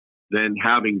goaltending than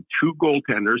having 2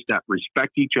 goaltenders that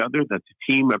respect each other, that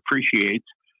the team appreciates,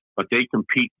 but they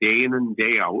compete day in and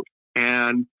day out.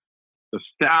 And the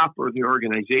staff or the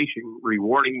organization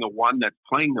rewarding the one that's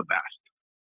playing the best.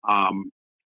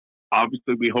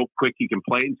 Obviously, we hope Quickie can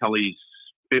play until he's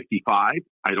 55.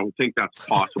 I don't think that's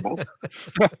possible.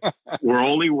 We're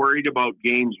only worried about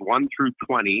games 1 through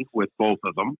 20 with both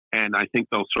of them, and I think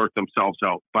they'll sort themselves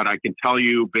out. But I can tell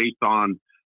you, based on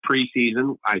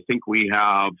preseason, I think we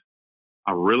have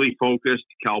a really focused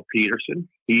Cal Peterson.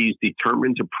 He's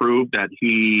determined to prove that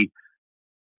he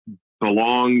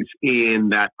belongs in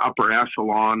that upper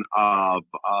echelon of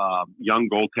young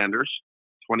goaltenders.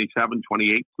 27,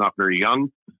 28, not very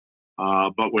young.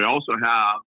 But we also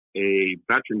have a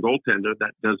veteran goaltender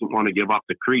that doesn't want to give up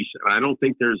the crease. And I don't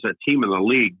think there's a team in the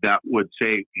league that would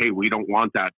say, hey, we don't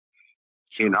want that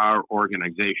in our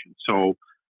organization. So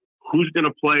who's going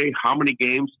to play, how many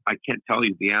games, I can't tell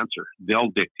you the answer. They'll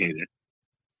dictate it.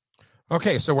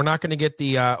 Okay, so we're not going to get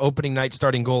the opening night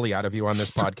starting goalie out of you on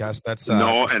this podcast. That's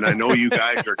No, and I know you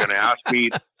guys are going to ask me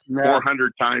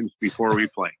 400 times before we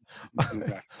play.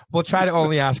 We'll try to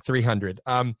only ask 300.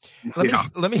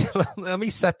 Let me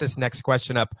set this next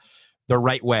question up the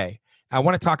right way. I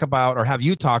want to talk about, or have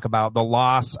you talk about, the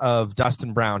loss of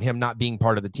Dustin Brown, him not being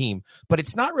part of the team. But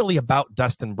it's not really about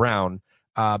Dustin Brown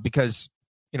because,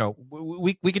 you know,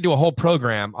 we could do a whole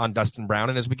program on Dustin Brown.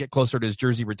 And as we get closer to his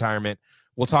jersey retirement,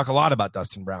 we'll talk a lot about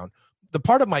Dustin Brown. The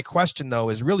part of my question, though,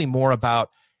 is really more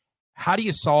about how do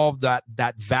you solve that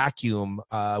vacuum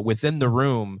within the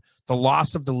room, the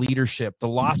loss of the leadership, the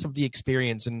loss of the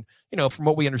experience. And, you know, from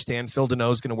what we understand, Phil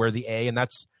Deneau is going to wear the A, and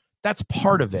that's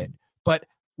part of it. But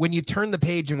when you turn the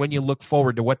page and when you look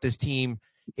forward to what this team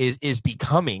is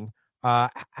becoming,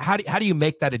 how do you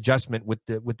make that adjustment with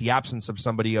the absence of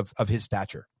somebody of his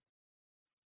stature?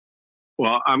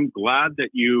 Well, I'm glad that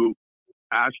you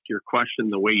asked your question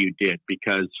the way you did,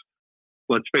 because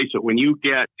let's face it, when you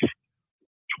get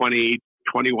 20,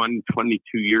 21,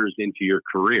 22 years into your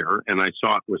career, and I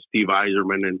saw it with Steve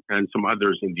Yzerman and some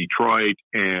others in Detroit,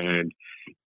 and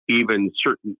even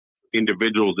certain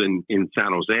individuals in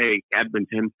San Jose,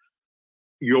 Edmonton,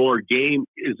 your game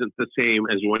isn't the same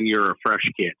as when you're a fresh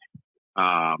kid.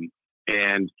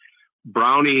 And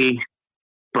Brownie's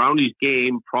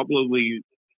game probably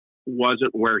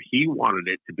wasn't where he wanted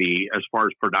it to be as far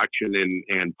as production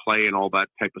and play and all that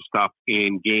type of stuff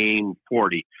in game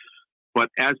 40. But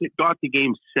as it got to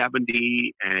game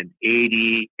 70 and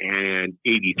 80 and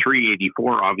 83,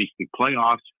 84, obviously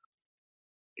playoffs,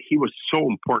 he was so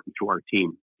important to our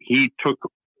team. He took,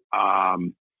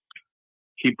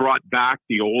 he brought back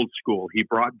the old school. He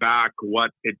brought back what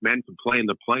it meant to play in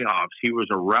the playoffs. He was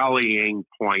a rallying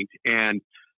point, and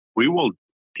we will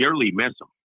dearly miss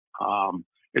him.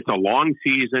 It's a long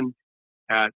season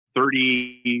at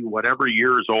 30 whatever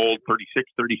years old,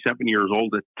 36, 37 years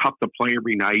old. It's tough to play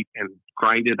every night and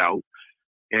grind it out.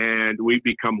 And we've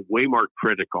become way more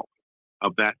critical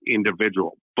of that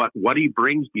individual. But what he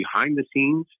brings behind the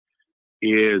scenes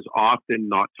is often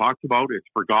not talked about. It's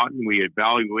forgotten. We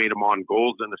evaluate him on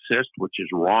goals and assists, which is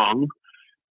wrong.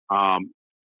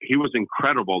 He was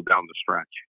incredible down the stretch,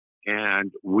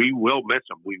 and we will miss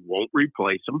him. We won't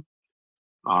replace him.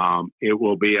 It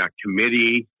will be a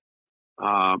committee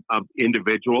of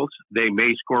individuals. They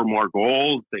may score more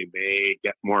goals. They may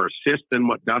get more assists than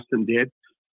what Dustin did.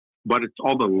 But it's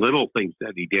all the little things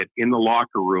that he did in the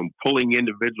locker room, pulling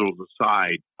individuals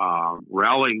aside,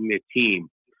 rallying the team.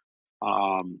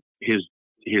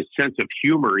 His sense of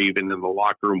humor, even in the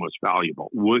locker room, was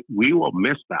valuable. We will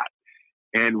miss that.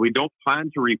 And we don't plan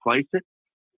to replace it.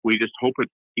 We just hope it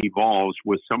evolves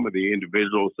with some of the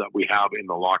individuals that we have in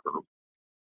the locker room.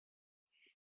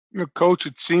 You know, Coach,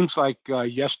 it seems like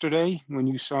yesterday when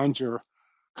you signed your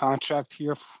contract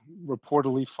here,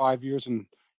 reportedly 5 years in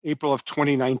April of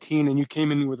 2019, and you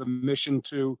came in with a mission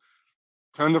to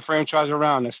turn the franchise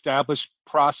around, establish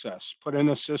process, put in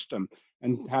a system,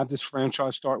 and have this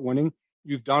franchise start winning.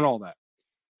 You've done all that.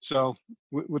 So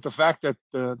with the fact that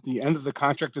the end of the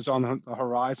contract is on the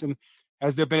horizon,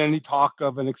 has there been any talk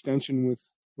of an extension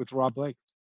with Rob Blake?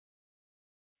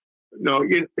 No,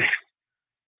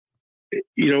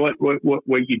 you know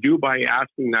what you do by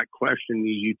asking that question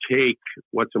is you take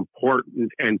what's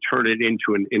important and turn it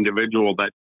into an individual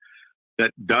that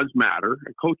does matter.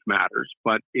 A coach matters,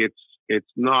 but it's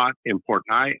not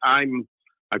important.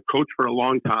 I've coached for a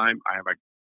long time. I have an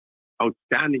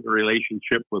outstanding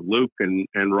relationship with Luke and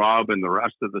Rob and the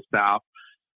rest of the staff.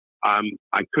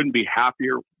 I couldn't be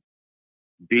happier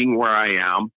being where I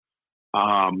am.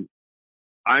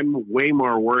 I'm way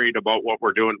more worried about what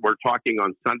we're doing. We're talking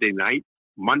on Sunday night,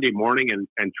 Monday morning,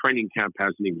 and training camp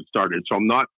hasn't even started. So I'm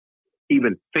not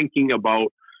even thinking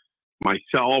about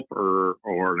myself or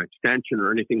an extension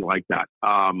or anything like that.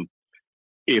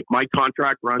 If my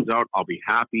contract runs out, I'll be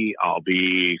happy. I'll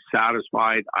be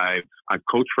satisfied. I've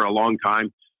coached for a long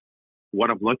time. What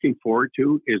I'm looking forward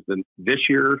to is this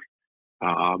year,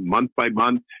 month by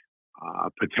month,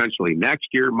 potentially next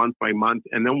year, month by month,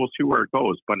 and then we'll see where it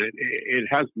goes. But it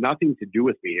has nothing to do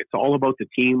with me. It's all about the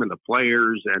team and the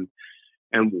players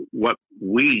and what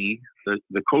we,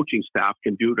 the coaching staff,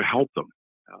 can do to help them.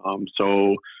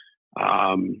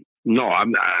 No,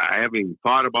 I haven't even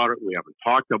thought about it. We haven't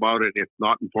talked about it. It's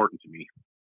not important to me.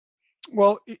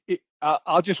 Well,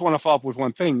 I'll just want to follow up with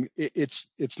one thing. It's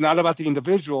not about the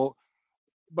individual,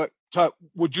 but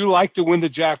would you like to win the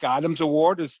Jack Adams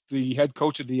Award as the head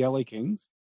coach of the LA Kings?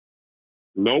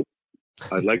 Nope.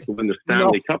 I'd like to win the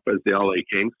Stanley Cup as the LA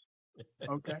Kings.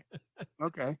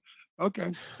 Okay.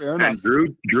 Okay, fair enough. And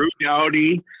Drew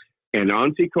Dowdy and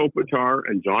Ansi Kopitar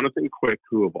and Jonathan Quick,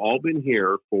 who have all been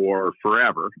here for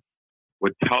forever,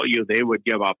 would tell you they would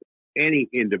give up any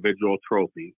individual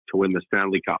trophy to win the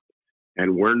Stanley Cup.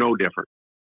 And we're no different.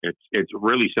 It's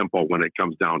really simple when it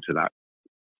comes down to that.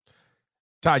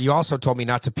 Todd, you also told me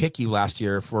not to pick you last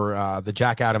year for the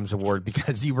Jack Adams Award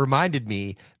because you reminded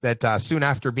me that soon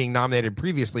after being nominated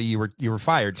previously, you were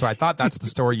fired. So I thought that's the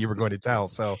story you were going to tell.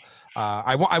 So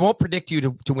I won't predict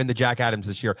you to win the Jack Adams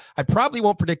this year. I probably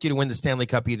won't predict you to win the Stanley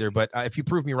Cup either. But if you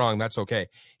prove me wrong, that's okay.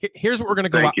 Here's what we're going to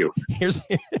go Thank out. you.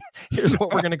 Here's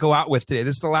what we're going to go out with today.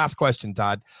 This is the last question,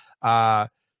 Todd.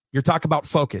 You're talking about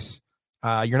focus.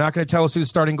 You're not going to tell us who the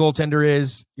starting goaltender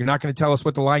is. You're not going to tell us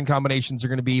what the line combinations are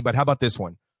going to be. But how about this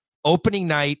one? Opening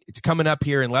night. It's coming up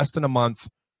here in less than a month.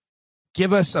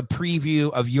 Give us a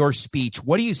preview of your speech.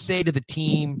 What do you say to the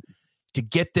team to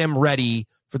get them ready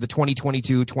for the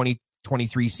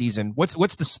 2022-2023 season? What's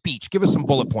the speech? Give us some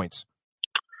bullet points.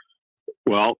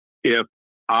 Well, if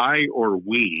I or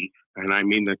we, and I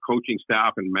mean the coaching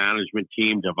staff and management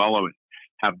team development,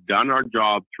 have done our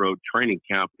job throughout training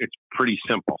camp, it's pretty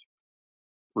simple.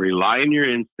 Rely on your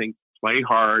instinct, play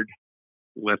hard,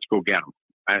 let's go get them.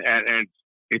 And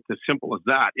it's as simple as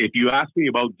that. If you ask me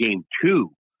about game 2,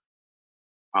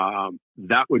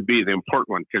 that would be the important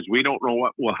one because we don't know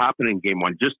what will happen in game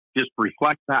 1. Just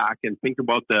reflect back and think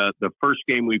about the first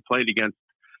game we played against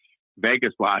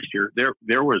Vegas last year.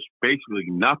 There was basically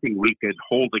nothing we could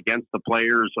hold against the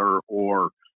players or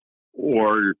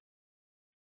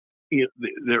you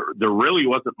know, there really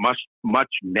wasn't much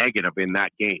negative in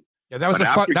that game. Yeah, that was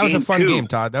a fun game,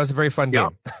 Todd. That was a very fun game.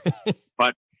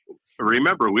 But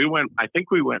remember, I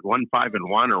think we went 1-5-1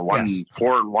 or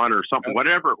 1-4-1 or something,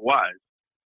 whatever it was.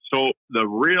 So the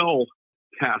real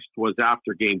test was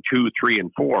after game 2, 3,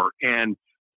 and 4. And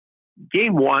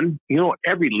game 1, you know,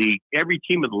 every team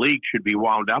in the league should be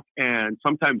wound up. And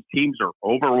sometimes teams are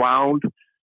overwound.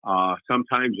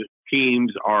 Sometimes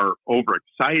teams are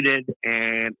overexcited,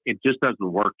 and it just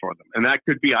doesn't work for them. And that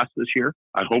could be us this year.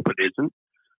 I hope it isn't.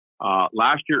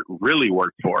 Last year it really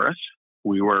worked for us.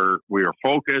 We were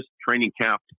focused. Training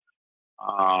camp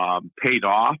paid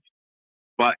off.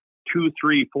 But 2,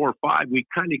 3, 4, 5, we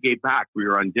kind of gave back. We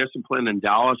were undisciplined in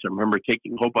Dallas. I remember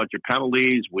taking a whole bunch of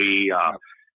penalties. We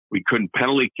couldn't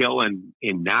penalty kill in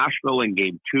Nashville in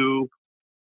game 2.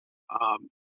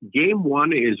 Game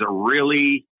 1 is a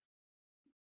really,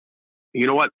 you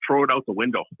know what? Throw it out the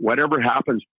window. Whatever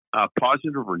happens,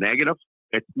 positive or negative,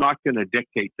 it's not going to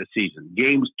dictate the season.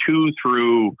 Games 2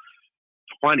 through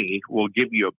 20 will give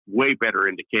you a way better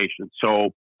indication.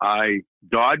 So I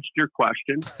dodged your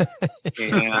question.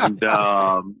 And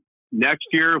next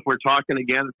year, if we're talking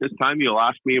again at this time, you'll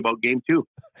ask me about game 2.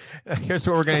 Here's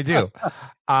what we're going to do.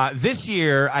 This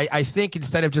year, I think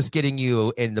instead of just getting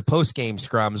you in the post-game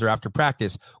scrums or after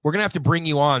practice, we're going to have to bring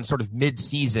you on sort of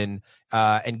mid-season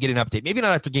and get an update. Maybe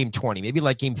not after game 20, maybe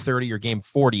like game 30 or game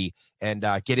 40 and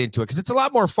get into it. Because it's a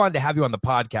lot more fun to have you on the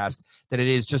podcast than it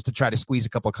is just to try to squeeze a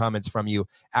couple of comments from you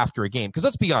after a game. Because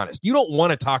let's be honest, you don't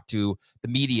want to talk to the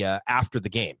media after the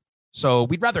game. So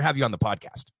we'd rather have you on the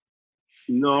podcast.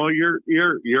 No, you're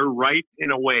right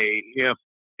in a way.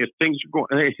 If things are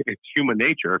going, it's human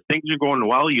nature. If things are going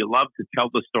well, you love to tell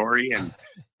the story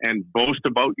and boast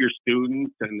about your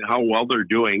students and how well they're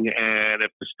doing. And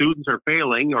if the students are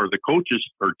failing or the coaches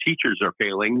or teachers are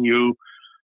failing, you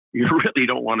really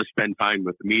don't want to spend time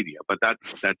with the media. But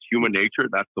that's human nature.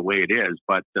 That's the way it is.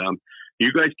 But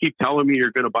you guys keep telling me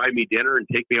you're going to buy me dinner and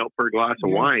take me out for a glass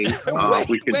of wine.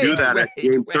 We can do that at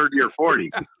game 30 or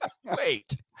 40. Wait.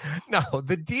 No,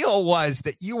 the deal was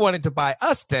that you wanted to buy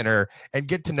us dinner and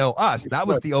get to know us. That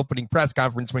was the opening press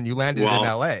conference when you landed in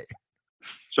L.A.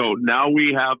 So now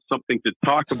we have something to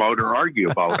talk about or argue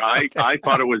about. I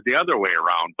thought it was the other way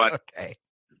around, but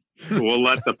we'll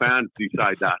let the fans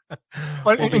decide that.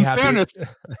 But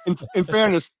in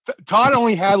fairness, Todd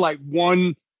only had like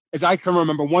one, as I can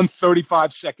remember,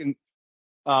 135-second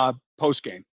post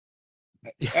game.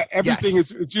 Everything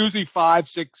is it's usually 5,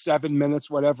 6, 7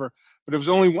 minutes, whatever. But it was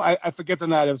only I forget the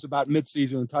night. It was about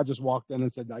mid-season, and Todd just walked in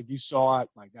and said, "Like you saw it,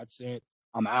 like that's it.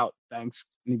 I'm out. Thanks."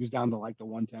 And he was down to like the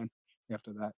 110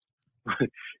 after that.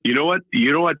 You know what?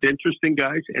 What's interesting,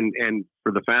 guys, and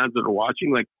for the fans that are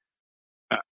watching, like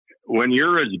when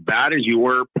you're as bad as you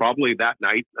were probably that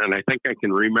night, and I think I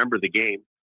can remember the game.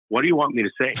 What do you want me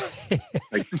to say?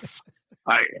 Like,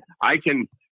 I can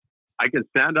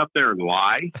stand up there and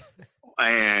lie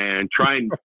and try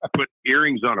and put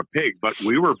earrings on a pig, but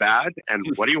we were bad. And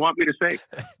what do you want me to say?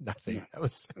 Nothing. That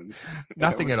was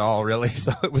nothing at all, really.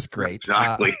 So it was great.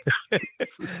 Exactly.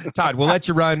 Todd, we'll let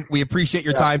you run. We appreciate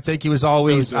your time. Thank you as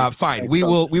always. Fine. Thanks, We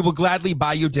will gladly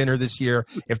buy you dinner this year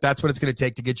if that's what it's going to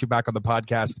take to get you back on the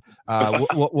podcast.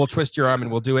 We'll twist your arm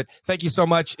and we'll do it. Thank you so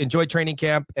much. Enjoy training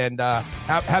camp and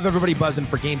have everybody buzzing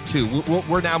for game 2.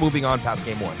 We're now moving on past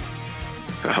game 1.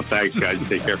 Thanks, guys.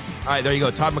 Take care. All right, there you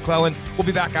go. Todd McClellan. We'll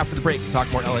be back after the break to talk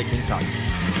more LA Kings hockey.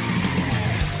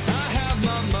 I have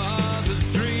my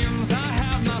mother's dreams, I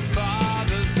have my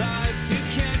father's eyes. You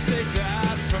can't take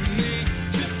that from me.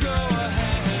 Just go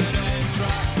ahead and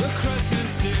try. The crescent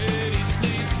city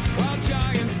sleeps while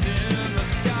giants in the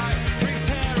sky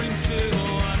preparing to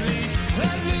unleash.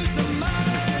 Let loose a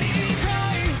mighty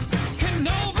cry. Can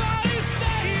nobody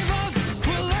save us?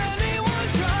 Will anyone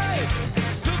try?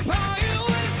 The fire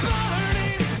was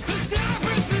burning, the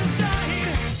cypress has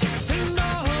died, and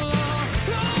all along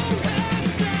they're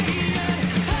saying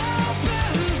help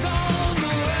is on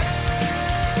the way.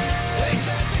 They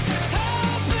said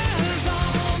help is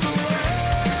on the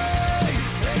way.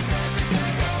 They said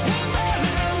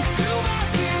to my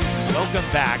sin. Welcome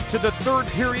back to the third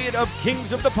period of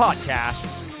Kings of the Podcast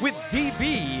with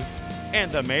DB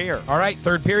and the Mayor. All right,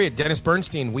 third period. Dennis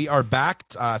Bernstein, we are back.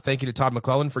 Thank you to Todd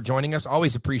McClellan for joining us.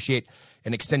 Always appreciate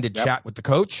an extended chat with the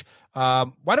coach. Why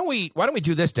don't we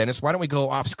do this, Dennis? Why don't we go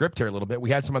off script here a little bit?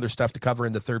 We had some other stuff to cover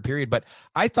in the third period, but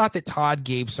I thought that Todd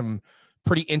gave some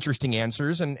pretty interesting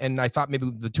answers, and I thought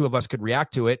maybe the two of us could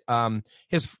react to it.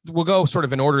 We'll go sort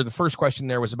of in order. The first question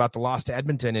there was about the loss to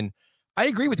Edmonton, and I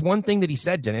agree with one thing that he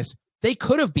said, Dennis. They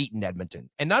could have beaten Edmonton.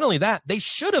 And not only that, they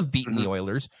should have beaten the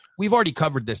Oilers. We've already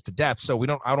covered this to death, so I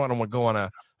don't want to go on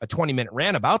a 20-minute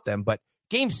rant about them. But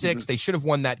game 6, they should have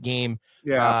won that game.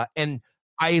 Yeah. And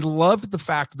I loved the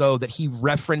fact, though, that he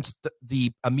referenced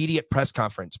the immediate press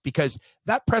conference, because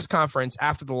that press conference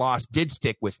after the loss did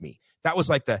stick with me. That was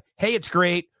like hey, it's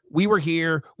great. We were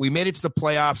here. We made it to the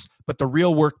playoffs, but the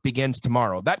real work begins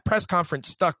tomorrow. That press conference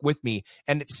stuck with me,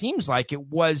 and it seems like it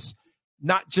was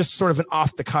not just sort of an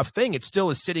off-the-cuff thing. It still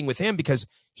is sitting with him because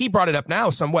he brought it up now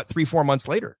somewhat 3-4 months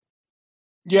later.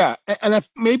 Yeah, and if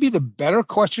maybe the better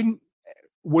question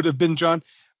would have been, John,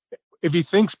 if he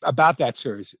thinks about that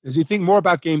series, does he think more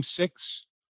about game 6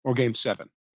 or game 7?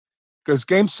 Because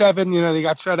game 7, they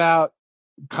got shut out.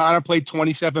 Connor played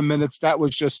 27 minutes. That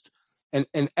was just an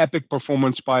epic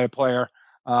performance by a player,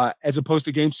 as opposed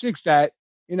to game 6 that,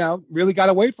 really got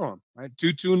away from him, right?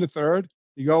 2-2 in the third.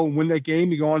 You go and win that game,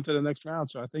 you go on to the next round.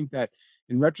 So I think that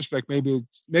in retrospect, maybe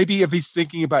if he's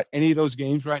thinking about any of those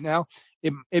games right now,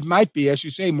 it might be, as you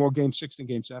say, more game 6 than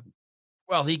game 7.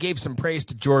 Well, he gave some praise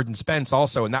to Jordan Spence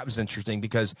also, and that was interesting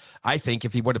because I think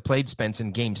if he would have played Spence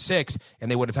in game 6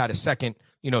 and they would have had a second,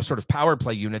 sort of power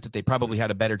play unit, that they probably had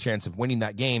a better chance of winning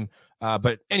that game.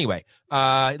 But anyway,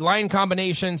 line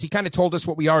combinations, he kind of told us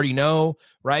what we already know,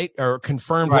 right? Or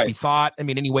confirmed what we thought. I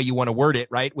mean, any way you want to word it,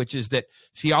 right? Which is that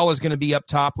Fiala is going to be up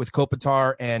top with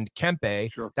Kopitar and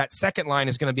Kempe. Sure. That second line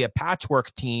is going to be a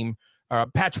patchwork line,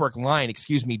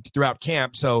 throughout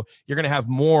camp. So you're going to have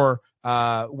more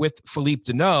with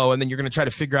Philippe Deneau, and then you're going to try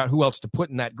to figure out who else to put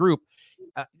in that group.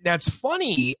 That's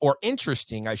funny, or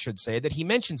interesting, I should say, that he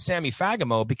mentioned Sammy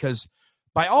Fagemo, because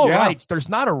by all rights, there's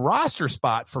not a roster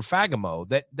spot for Fagemo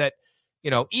that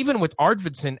even with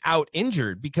Arvidsson out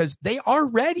injured, because they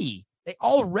already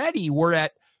were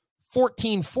at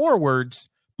 14 forwards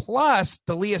plus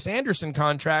the Elias Anderson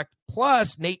contract,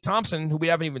 plus Nate Thompson, who we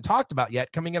haven't even talked about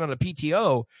yet, coming in on a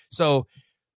PTO. So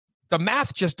the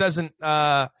math just doesn't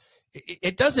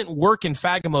it doesn't work in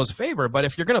Fagemo's favor. But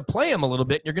if you're going to play him a little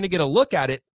bit, you're going to get a look at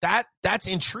it. That's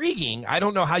intriguing. I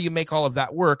don't know how you make all of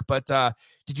that work, but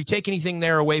did you take anything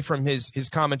there away from his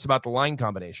comments about the line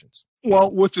combinations?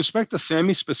 Well, with respect to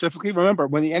Sammy specifically, remember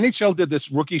when the NHL did this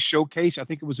rookie showcase, I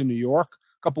think it was in New York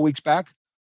a couple weeks back,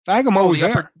 Fagemo was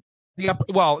there. The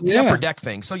upper deck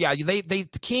thing. So yeah, the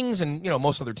Kings and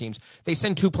most other teams, they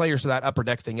send 2 players to that upper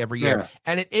deck thing every year,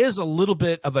 and it is a little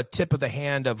bit of a tip of the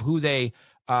hand of who they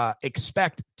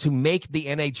expect to make the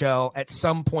NHL at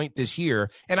some point this year.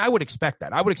 And I would expect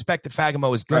that. I would expect that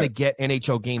Fagemo is going to get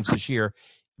NHL games this year,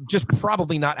 just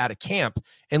probably not out of camp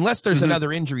unless there's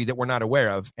another injury that we're not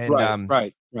aware of. And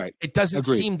right. It doesn't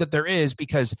seem that there is,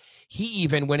 because he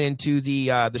even went into the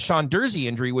Sean Dursey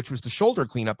injury, which was the shoulder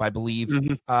cleanup, I believe.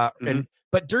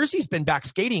 But Dursey's been back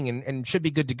skating and should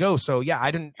be good to go. So yeah,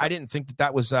 I didn't think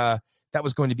that was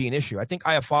going to be an issue. I think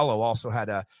Iafallo also had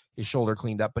his shoulder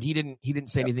cleaned up, but he didn't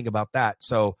say anything about that.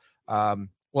 So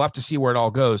we'll have to see where it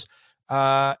all goes.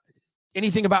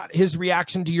 Anything about his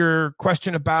reaction to your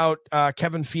question about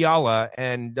Kevin Fiala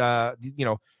and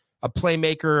a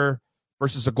playmaker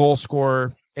versus a goal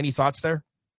scorer. Any thoughts there?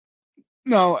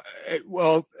 No,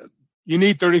 well, you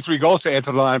need 33 goals to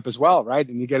enter the lineup as well, right?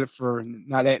 And you get it for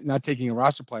not taking a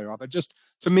roster player off. It just,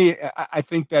 to me, I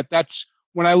think that's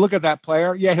when I look at that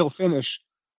player. Yeah, he'll finish,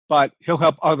 but he'll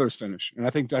help others finish, and I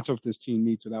think that's what this team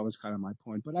needs. So that was kind of my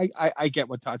point. But I get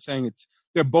what Todd's saying.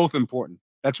 They're both important.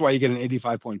 That's why you get an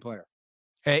 85-point player.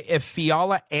 If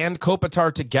Fiala and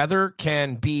Kopitar together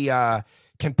can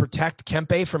protect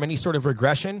Kempe from any sort of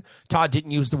regression, Todd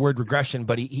didn't use the word regression,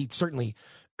 but he certainly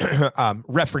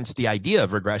referenced the idea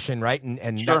of regression, right?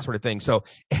 And Sure. that sort of thing. So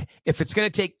if it's going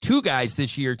to take two guys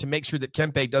this year to make sure that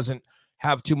Kempe doesn't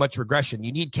have too much regression,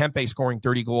 you need Kempe scoring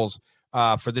 30 goals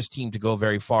for this team to go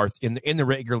very far in the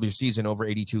regular season over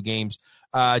 82 games.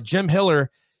 Jim Hiller,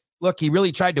 look, he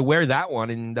really tried to wear that one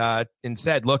and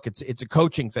said, look, it's a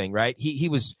coaching thing, right? He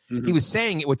was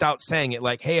saying it without saying it,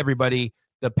 like, hey, everybody,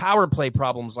 the power play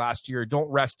problems last year don't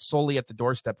rest solely at the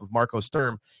doorstep of Marco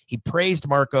Sturm. He praised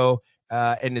Marco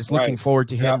and is looking forward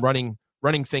to him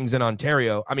running things in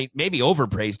Ontario. I mean, maybe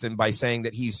overpraised him by saying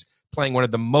that he's playing one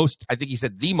of the most, I think he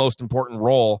said the most important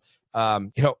role,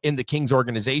 in the Kings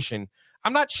organization.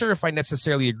 I'm not sure if I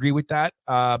necessarily agree with that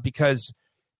because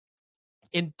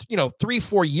in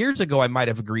 3-4 years ago, I might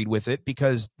have agreed with it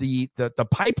because the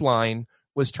pipeline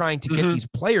was trying to get these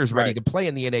players ready to play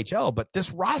in the NHL, but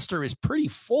this roster is pretty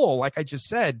full, like I just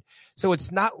said. So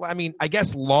it's not, I mean, I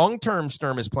guess long-term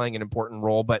Sturm is playing an important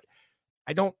role, but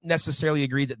I don't necessarily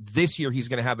agree that this year he's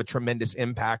going to have a tremendous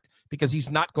impact because he's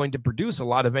not going to produce a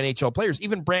lot of NHL players.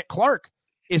 Even Brandt Clark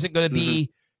isn't going to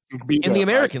be in the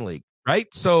American League, right?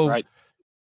 So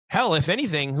hell, if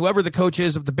anything, whoever the coach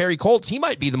is of the Barrie Colts, he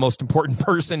might be the most important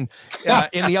person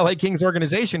in the LA Kings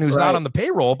organization who's not on the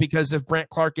payroll, because if Brandt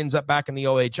Clark ends up back in the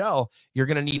OHL, you're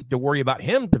going to need to worry about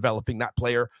him developing that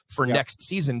player for next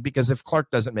season, because if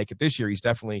Clark doesn't make it this year, he's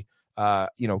definitely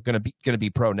going to be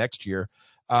pro next year.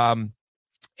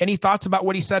 Any thoughts about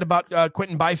what he said about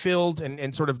Quentin Byfield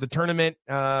and sort of the tournament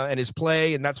and his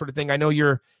play and that sort of thing? I know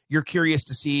you're curious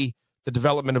to see the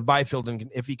development of Byfield and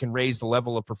if he can raise the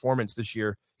level of performance this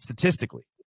year statistically.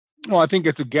 Well, I think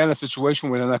it's, again, a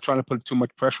situation where they're not trying to put too much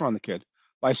pressure on the kid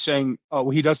by saying, oh, well,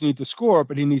 he doesn't need to score,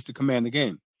 but he needs to command the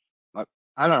game.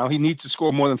 I don't know. He needs to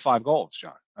score more than 5 goals,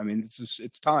 John. I mean,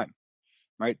 it's time,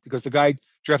 right? Because the guy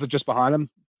drafted just behind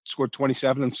him scored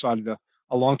 27 and started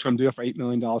a long-term deal for $8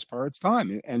 million per. It's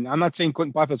time. And I'm not saying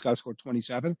Quentin Byfield's got to score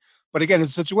 27, but again, it's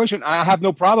a situation. I have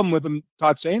no problem with him,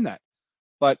 Todd, saying that.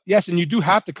 But yes, and you do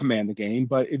have to command the game.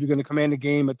 But if you're going to command the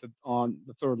game on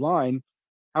the third line,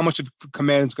 how much of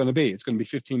command is going to be? It's going to be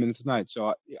 15 minutes a night. So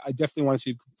I definitely want to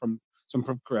see some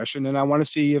progression, and I want to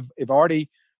see if Artie,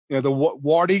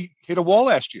 Wardy hit a wall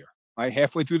last year, right?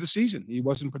 Halfway through the season, he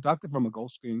wasn't productive from a goal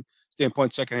scoring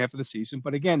standpoint second half of the season.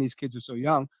 But again, these kids are so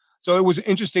young. So it was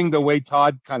interesting the way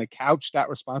Todd kind of couched that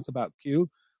response about Q,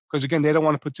 because again, they don't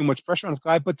want to put too much pressure on this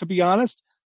guy. But to be honest,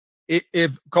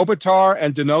 if Kopitar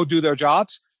and Deneau do their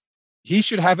jobs, he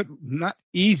should have it not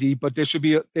easy, but there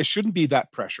shouldn't be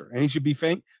that pressure, and he should be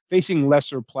facing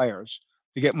lesser players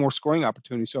to get more scoring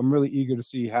opportunities. So I'm really eager to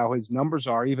see how his numbers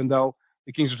are. Even though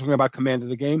the Kings are talking about command of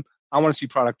the game, I want to see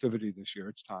productivity this year.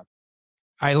 It's time.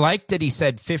 I like that he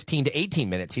said 15 to 18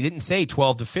 minutes. He didn't say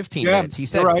 12 to 15 minutes. He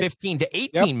said 15 to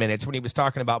 18 minutes when he was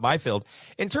talking about Byfield.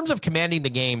 In terms of commanding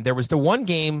the game, there was the one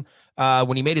game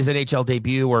when he made his NHL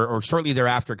debut or shortly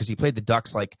thereafter, because he played the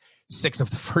Ducks like 3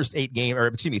 of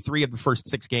the first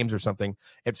 6 games or something.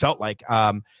 It felt like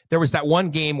there was that one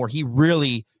game where he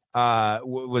really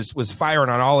was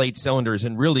firing on all 8 cylinders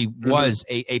and really was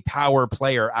a power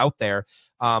player out there.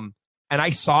 And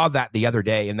I saw that the other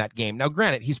day in that game. Now,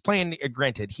 granted, he's playing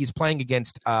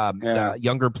against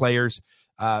younger players,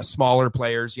 smaller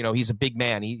players. He's a big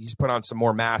man. He's put on some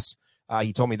more mass.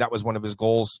 He told me that was one of his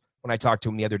goals when I talked to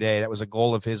him the other day. That was a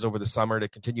goal of his over the summer, to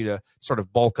continue to sort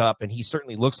of bulk up, and he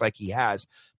certainly looks like he has.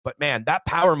 But, man, that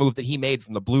power move that he made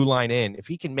from the blue line in, if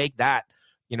he can make that,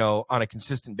 on a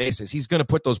consistent basis, he's going to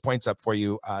put those points up for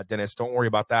you, Dennis. Don't worry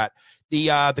about that.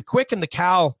 The Quick and the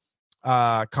Cal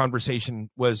conversation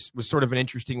was sort of an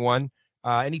interesting one.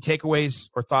 Any takeaways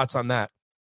or thoughts on that?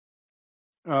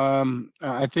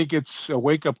 I think it's a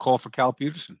wake-up call for Cal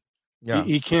Peterson. Yeah,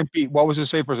 he can't be. What was his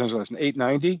save percentage last night?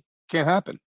 890. Can't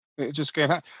happen. It just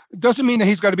can't happen. It doesn't mean that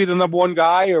he's got to be the number one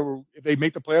guy, or if they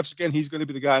make the playoffs again, he's going to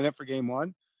be the guy in it for game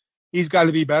one. He's got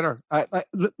to be better.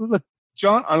 Look,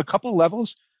 John, on a couple of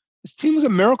levels, this team was a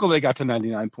miracle they got to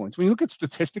 99 points. When you look at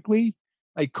statistically,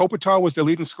 like Kopitar was the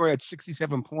leading scorer at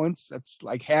 67 points. That's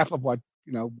like half of what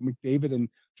McDavid and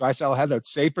Draisaitl had. Their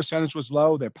save percentage was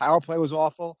low. Their power play was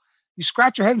awful. You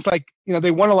scratch your head. It's like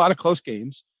they won a lot of close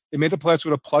games. They made the playoffs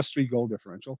with a +3 goal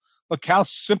differential. But Cal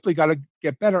simply got to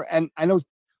get better. And I know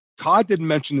Todd didn't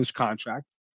mention this contract,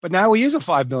 but now he is a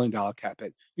 $5 million cap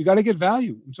hit. You got to get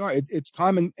value. I'm sorry. It's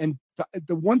time. And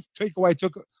the one takeaway I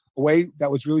took away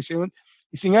that was really salient,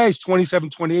 he's saying, hey, he's 27,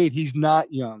 28. He's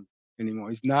not young anymore.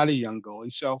 He's not a young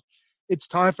goalie. So it's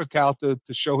time for Cal to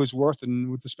show his worth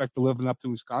and with respect to living up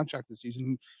to his contract this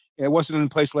season. It wasn't in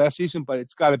place last season, but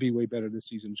it's got to be way better this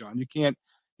season, John. You can't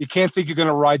think you're going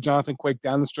to ride Jonathan Quick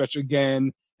down the stretch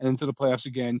again and into the playoffs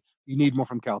again. You need more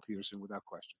from Cal Peterson without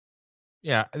question.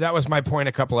 Yeah, that was my point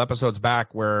a couple episodes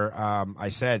back where I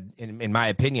said, in my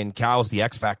opinion, Cal's the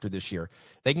X factor this year.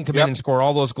 They can come in and score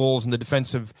all those goals, and the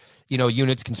defensive,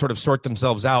 units can sort of sort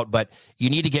themselves out. But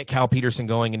you need to get Cal Peterson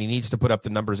going, and he needs to put up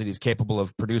the numbers that he's capable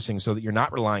of producing, so that you're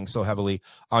not relying so heavily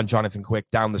on Jonathan Quick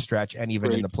down the stretch and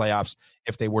even in the playoffs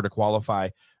if they were to qualify.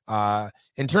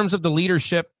 In terms of the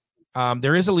leadership,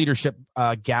 there is a leadership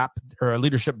gap or a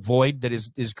leadership void that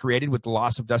is created with the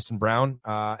loss of Dustin Brown.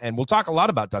 And we'll talk a lot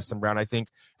about Dustin Brown, I think,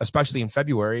 especially in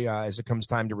February as it comes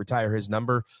time to retire his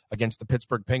number against the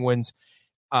Pittsburgh Penguins.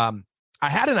 I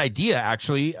had an idea,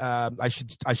 actually. I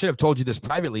should have told you this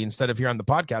privately instead of here on the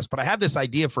podcast, but I had this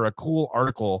idea for a cool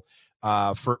article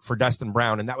for Dustin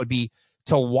Brown, and that would be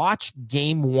to watch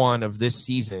game 1 of this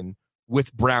season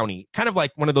with Brownie, kind of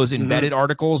like one of those embedded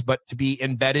articles, but to be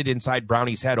embedded inside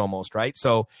Brownie's head almost, right?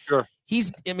 So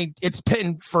it's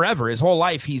been forever. His whole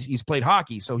life he's played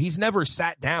hockey, so he's never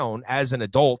sat down as an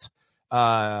adult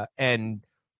and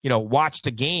watched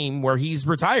a game where he's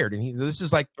retired, and this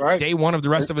is like day 1 of the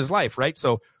rest of his life, right?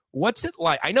 So what's it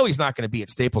like? I know he's not going to be at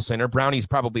Staples Center. Brownie's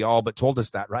probably all but told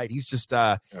us that, right? He's just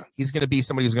he's going to be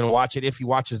somebody who's going to watch it. If he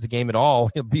watches the game at all,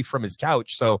 he'll be from his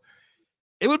couch. So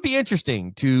it would be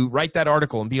interesting to write that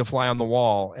article and be a fly on the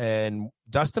wall. And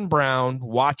Dustin Brown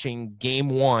watching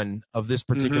game 1 of this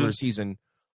particular season,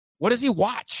 what does he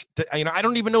watch? I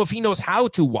don't even know if he knows how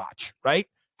to watch, right?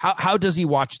 How does he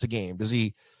watch the game? Does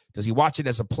he watch it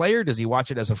as a player? Does he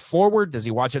watch it as a forward? Does he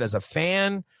watch it as a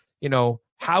fan?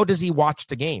 How does he watch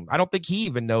the game? I don't think he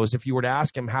even knows if you were to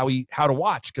ask him how to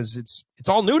watch, because it's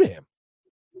all new to him.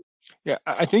 Yeah,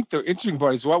 I think the interesting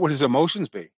part is what would his emotions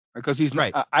be? Because he's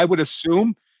right. I would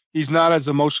assume he's not as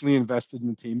emotionally invested in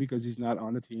the team because he's not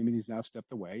on the team and he's now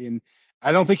stepped away. And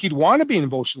I don't think he'd want to be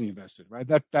emotionally invested, right?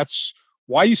 That's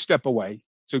why you step away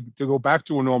to go back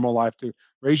to a normal life, to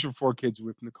raise your 4 kids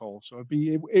with Nicole. So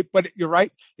but you're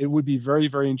right. It would be very,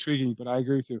 very intriguing, but I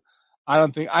agree with you.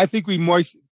 I think we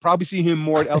might probably see him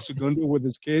more at El Segundo with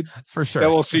his kids. For sure.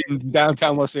 Than we'll see in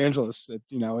downtown Los Angeles at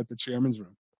the chairman's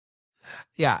room.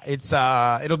 Yeah, it's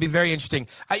it'll be very interesting.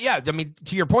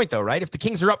 To your point though, right? If the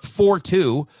Kings are up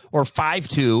 4-2 or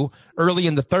 5-2 early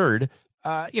in the third,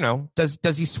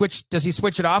 does he switch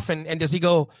it off and does he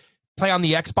go play on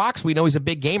the Xbox? We know he's a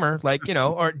big gamer,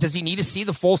 or does he need to see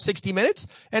the full 60 minutes?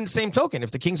 And same token, if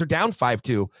the Kings are down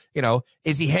 5-2,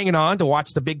 is he hanging on to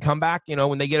watch the big comeback?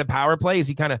 When they get a power play, is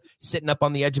he kind of sitting up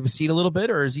on the edge of a seat a little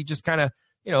bit, or is he just kind of,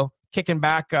 kicking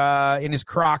back in his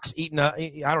Crocs, eating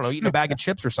a bag of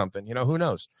chips or something? Who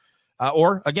knows?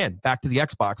 Or again, back to the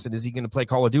Xbox, and is he going to play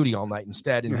Call of Duty all night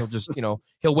instead? And he'll just,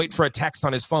 he'll wait for a text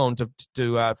on his phone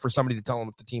to for somebody to tell him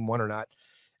if the team won or not.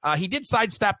 He did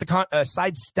sidestep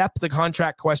the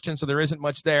contract question, so there isn't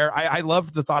much there. I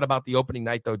loved the thought about the opening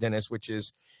night, though, Dennis, which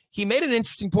is he made an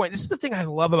interesting point. This is the thing I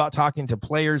love about talking to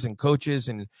players and coaches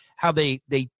and how they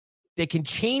can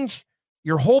change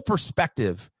your whole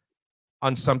perspective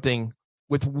on something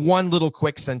with one little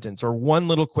quick sentence or one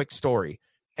little quick story.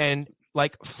 And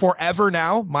like forever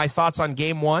now, my thoughts on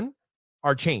game 1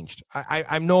 are changed.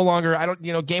 I'm no longer,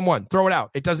 game 1, throw it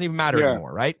out. It doesn't even matter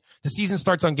anymore, right? The season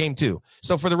starts on game 2.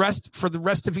 So for the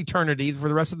rest of eternity, for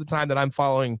the rest of the time that I'm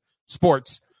following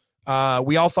sports,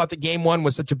 we all thought that game 1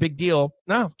 was such a big deal.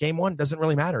 No, game 1 doesn't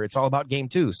really matter. It's all about game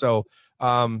 2. So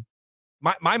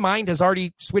my mind has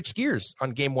already switched gears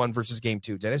on game 1 versus game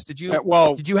 2. Dennis, did you have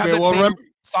that same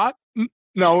thought?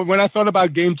 No, when I thought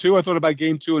about game 2, I thought about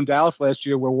game 2 in Dallas last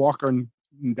year where Walker and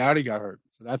Doughty got hurt.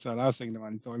 So that's what I was thinking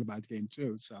about. I thought about game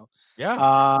 2. So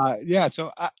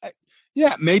So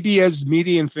maybe as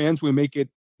media and fans, we make it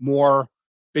more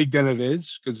big than it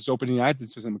is because it's opening night.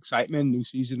 There's some excitement, new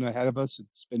season ahead of us.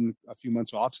 It's been a few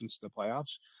months off since the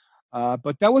playoffs.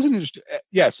 But that wasn't interesting.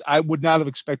 Yes, I would not have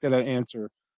expected an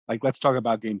answer. Like, let's talk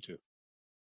about game 2.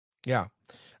 Yeah.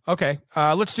 Okay.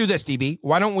 Let's do this, DB.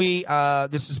 Why don't we,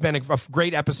 this has been a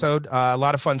great episode. A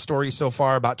lot of fun stories so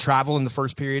far about travel in the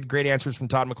first period. Great answers from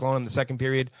Todd McClellan in the second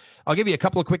period. I'll give you a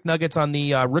couple of quick nuggets on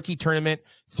the rookie tournament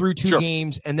through 2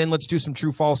 games, and then let's do some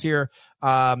true false here.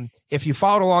 If you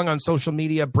followed along on social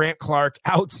media, Brant Clark,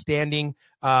 outstanding,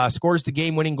 scores the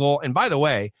game-winning goal. And by the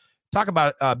way, talk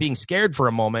about being scared for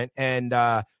a moment. And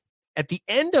at the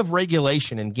end of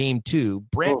regulation in game 2,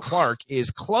 Brant Clark is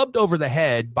clubbed over the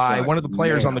head by one of the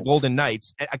players on the Golden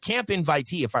Knights, a camp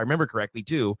invitee, if I remember correctly,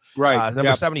 too. Right.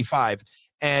 Number 75.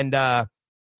 And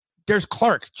there's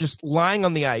Clark just lying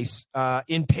on the ice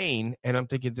in pain. And I'm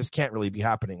thinking, this can't really be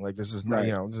happening. Like, this is,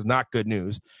 this is not good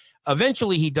news.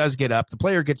 Eventually, he does get up. The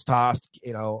player gets tossed,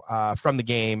 from the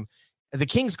game. The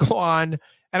Kings go on.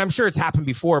 And I'm sure it's happened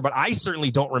before, but I certainly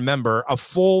don't remember a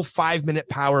full 5-minute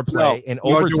power play in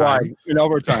overtime. In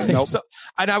overtime, nope.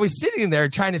 And I was sitting there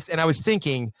and I was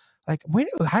thinking, like, wait,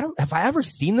 have I ever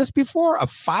seen this before? A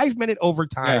 5-minute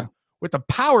overtime with a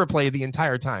power play the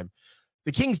entire time.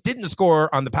 The Kings didn't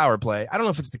score on the power play. I don't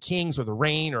know if it's the Kings or the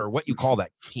Reign or what you call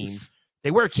that team.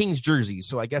 They wear Kings jerseys,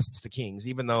 so I guess it's the Kings,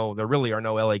 even though there really are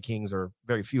no LA Kings or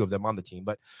very few of them on the team.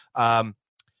 But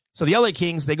so the LA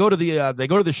Kings, they go to the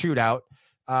shootout.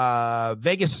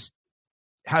 Vegas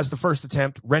has the first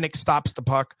attempt. Rennick stops the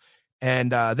puck,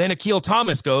 and then Akil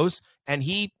Thomas goes and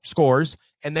he scores,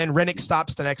 and then Rennick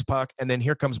stops the next puck, and then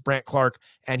here comes Brant Clark,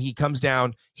 and he comes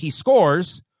down, he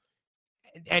scores,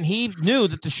 and he knew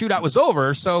that the shootout was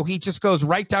over, so he just goes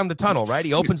right down the tunnel, right?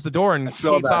 He opens the door and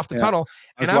skates off the tunnel,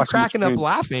 and I'm cracking up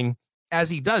laughing as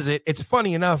he does it. It's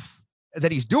funny enough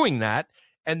that he's doing that,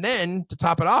 and then to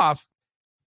top it off,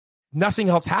 nothing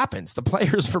else happens. The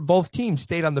players for both teams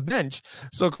stayed on the bench.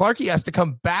 So Clarkie has to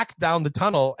come back down the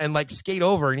tunnel and like skate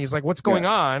over. And he's like, what's going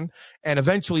on? And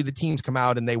eventually the teams come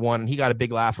out and they won. And he got a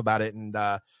big laugh about it. And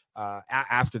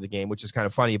after the game, which is kind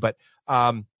of funny, but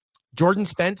Jordan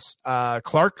Spence,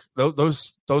 Clark,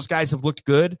 those guys have looked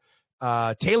good.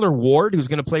 Taylor Ward, who's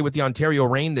going to play with the Ontario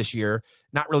Reign this year,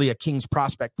 not really a Kings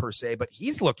prospect per se, but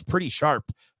he's looked pretty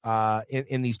sharp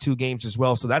in these 2 games as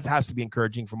well. So that has to be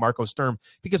encouraging for Marco Sturm,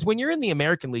 because when you're in the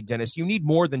American League, Dennis, you need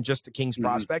more than just the Kings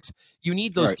prospects. You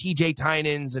need those TJ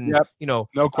Tynans and,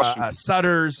 no question.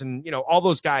 Sutters and, all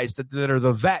those guys that are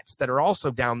the vets that are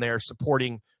also down there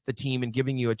supporting the team and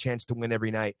giving you a chance to win every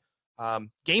night.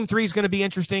 Game 3 is going to be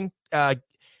interesting. I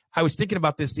was thinking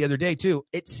about this the other day too.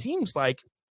 It seems like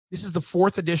this is the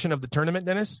 4th edition of the tournament,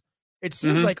 Dennis. It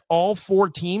seems like all 4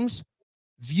 teams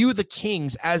view the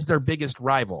Kings as their biggest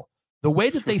rival. The way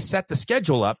that they set the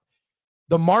schedule up,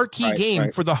 the marquee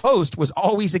game for the host was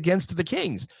always against the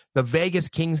Kings. The Vegas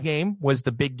Kings game was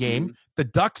the big game. The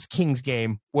Ducks Kings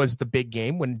game was the big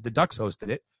game when the Ducks hosted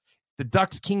it. The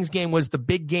Ducks Kings game was the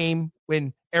big game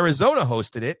when Arizona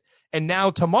hosted it. And now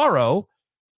tomorrow,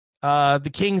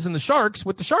 the Kings and the Sharks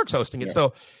with the Sharks hosting it.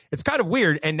 So it's kind of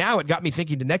weird. And now it got me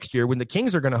thinking to next year when the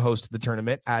Kings are going to host the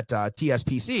tournament at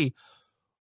TSPC.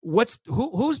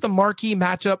 Who's the marquee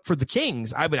matchup for the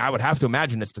Kings? I would have to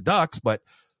imagine it's the Ducks, but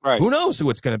who knows who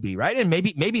it's going to be, right? And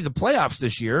maybe the playoffs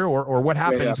this year or what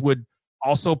happens would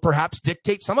also perhaps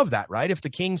dictate some of that, right? If the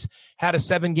Kings had a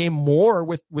 7-game war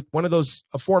with one of those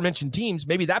aforementioned teams,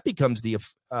 maybe that becomes the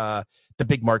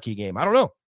big marquee game. I don't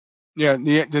know. Yeah,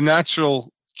 the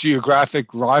natural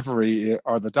geographic rivalry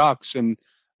are the Ducks,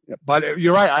 but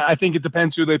you're right. I think it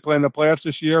depends who they play in the playoffs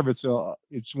this year. If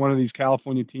it's one of these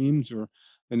California teams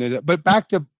but back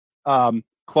to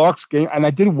Clark's game, and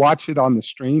I did watch it on the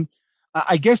stream.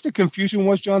 I guess the confusion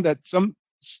was, John, that some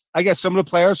of the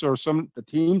players or the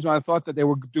teams, I thought that they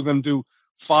were going to do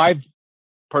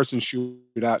 5-person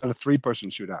shootout and a 3-person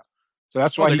shootout. So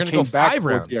that's why he came back 5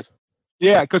 rounds.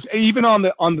 Yeah, because even on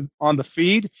the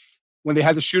feed, when they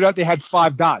had the shootout, they had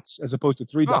 5 dots as opposed to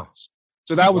 3 dots.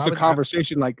 So that was the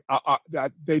conversation.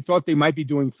 That they thought they might be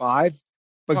doing 5,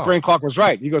 but Brant Clark was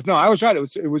right. He goes, "No, I was right. It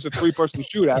was a 3-person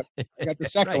shootout. I got the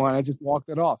second one. I just walked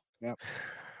it off." Yeah.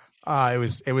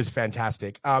 It was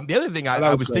fantastic. The other thing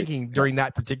I was thinking during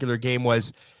that particular game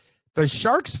was the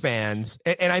Sharks fans,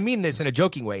 and I mean this in a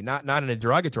joking way, not in a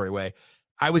derogatory way.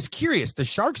 I was curious. The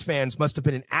Sharks fans must have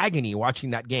been in agony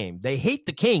watching that game. They hate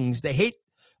the Kings. They hate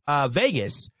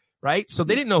Vegas. Right. So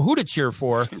they didn't know who to cheer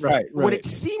for. Right. What it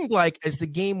seemed like as the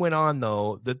game went on,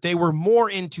 though, that they were more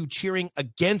into cheering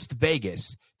against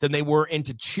Vegas than they were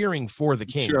into cheering for the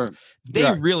Kings. Sure.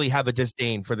 They really have a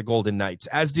disdain for the Golden Knights,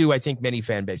 as do, I think, many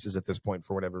fan bases at this point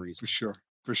for whatever reason.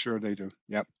 For sure they do.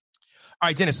 Yep. All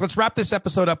right, Dennis, let's wrap this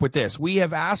episode up with this. We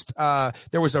have asked,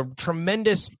 there was a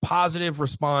tremendous positive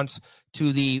response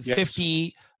to the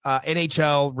 50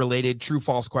 NHL-related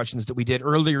true-false questions that we did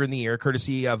earlier in the year,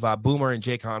 courtesy of Boomer and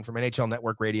Jaycon from NHL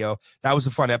Network Radio. That was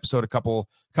a fun episode a couple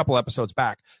episodes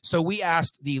back. So we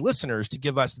asked the listeners to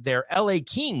give us their LA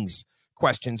Kings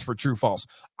questions for true-false.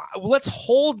 Let's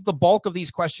hold the bulk of these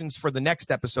questions for the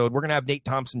next episode. We're going to have Nate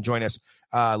Thompson join us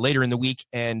later in the week,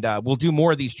 and we'll do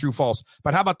more of these true-false.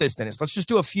 But how about this, Dennis? Let's just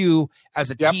do a few as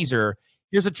a teaser.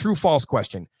 Here's a true-false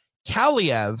question.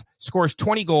 Kaliev scores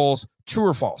 20 goals. True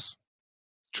or false?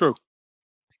 True.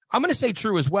 I'm going to say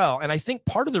true as well. And I think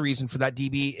part of the reason for that,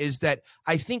 DB, is that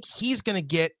I think he's going to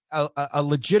get a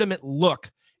legitimate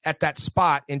look at that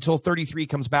spot until 33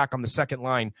 comes back on the second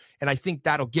line. And I think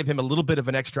that'll give him a little bit of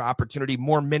an extra opportunity,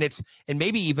 more minutes, and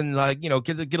maybe even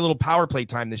get a little power play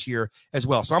time this year as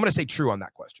well. So I'm going to say true on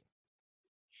that question.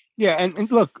 Yeah,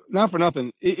 and look, not for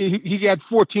nothing, he had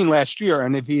 14 last year,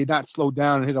 and if he had not slowed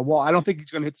down and hit a wall, I don't think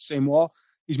he's going to hit the same wall.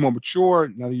 He's more mature,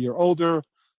 another year older,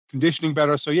 conditioning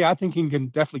better. So, yeah, I think he can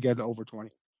definitely get over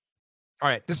 20. All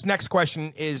right, this next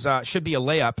question is should be a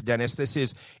layup, Dennis. This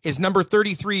is number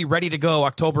 33 ready to go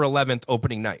October 11th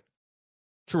opening night?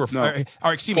 True or false?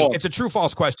 Or excuse me, it's a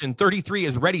true-false question. 33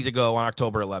 is ready to go on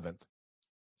October 11th.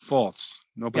 False.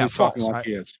 Nobody's talking false. like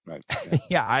he is. Right.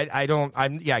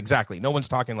 Yeah. Exactly. No one's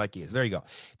talking like he is. There you go.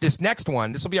 This next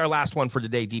one, this will be our last one for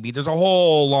today, DB. There's a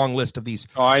whole long list of these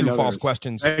true false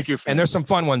questions. Thank you. And there's some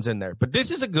fun ones in there, but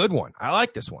this is a good one. I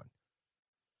like this one.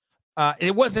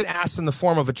 It wasn't asked in the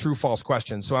form of a true false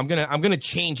question, so I'm gonna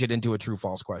change it into a true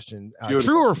false question.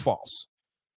 True or false?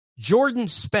 Jordan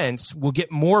Spence will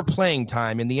get more playing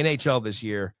time in the NHL this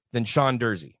year than Sean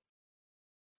Durzi.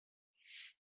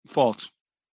 False.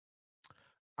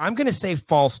 I'm going to say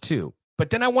false too, but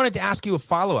then I wanted to ask you a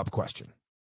follow-up question.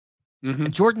 Mm-hmm.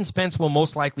 Jordan Spence will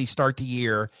most likely start the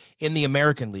year in the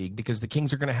American League because the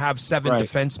Kings are going to have 7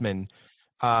 defensemen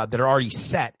that are already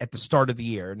set at the start of the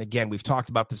year. And again, we've talked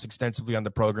about this extensively on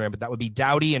the program, but that would be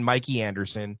Doughty and Mikey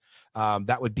Anderson.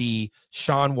 That would be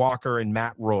Sean Walker and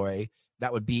Matt Roy.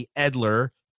 That would be Edler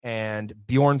and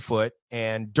Bjornfoot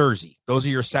and Durzi. Those are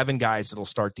your 7 guys that'll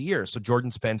start the year. So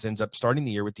Jordan Spence ends up starting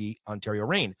the year with the Ontario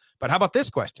Reign. But how about this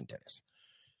question, Dennis?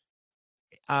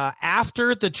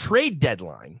 After the trade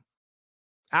deadline,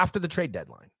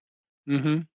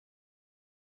 mm-hmm.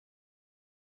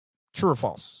 True or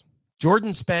false?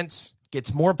 Jordan Spence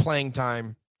gets more playing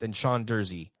time than Sean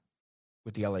Durzi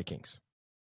with the LA Kings.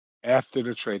 After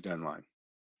the trade deadline.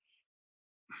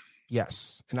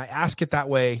 Yes. And I ask it that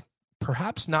way,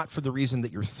 perhaps not for the reason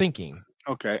that you're thinking.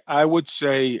 Okay. I would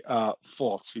say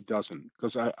false. He doesn't.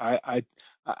 Because I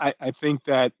think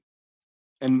that,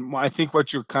 and I think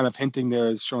what you're kind of hinting there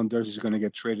is Sean Durzi is going to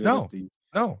get traded. No, it's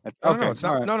not.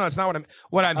 Right. No, it's not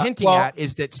what I'm hinting at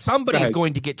is that somebody's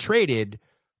going to get traded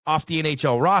off the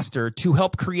NHL roster to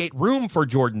help create room for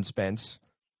Jordan Spence,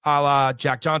 a la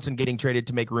Jack Johnson getting traded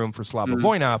to make room for Slava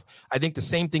Voinov. I think the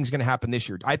same thing's going to happen this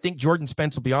year. I think Jordan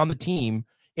Spence will be on the team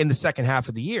in the second half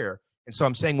of the year. And so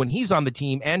I'm saying when he's on the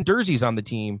team and Durzi's on the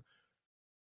team,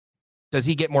 does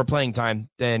he get more playing time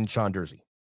than Sean Durzi?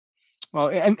 Well,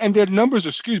 and their numbers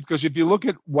are skewed because if you look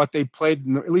at what they played,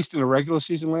 at least in the regular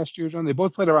season last year, John, they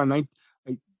both played around 9.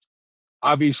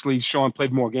 Obviously, Sean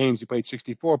played more games. He played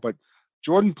 64, but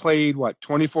Jordan played,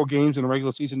 24 games in the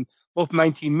regular season, both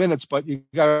 19 minutes. But you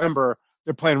got to remember,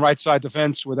 they're playing right side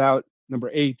defense without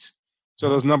number 8. So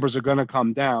those numbers are going to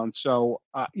come down. So,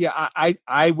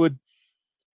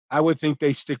 I would think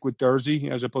they stick with Durzi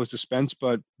as opposed to Spence.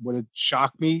 But would it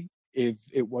shock me if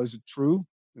it was true?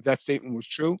 If that statement was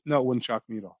true? No, it wouldn't shock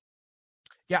me at all.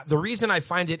 Yeah, the reason I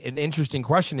find it an interesting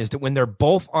question is that when they're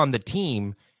both on the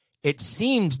team, it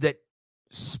seems that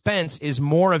Spence is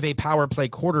more of a power play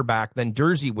quarterback than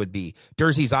Durzi would be.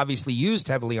 Durzi's obviously used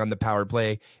heavily on the power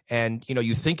play, and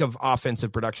you think of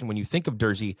offensive production when you think of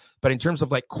Durzi, but in terms of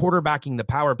quarterbacking the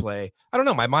power play, I don't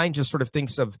know. My mind just sort of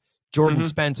thinks of Jordan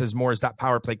Spence as more as that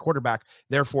power play quarterback.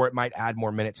 Therefore, it might add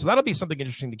more minutes. So that'll be something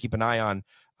interesting to keep an eye on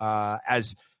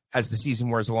as the season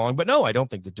wears along. But no, I don't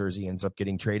think that Durzi ends up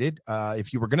getting traded.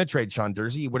 If you were going to trade Sean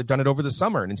Durzi, you would have done it over the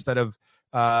summer, and instead of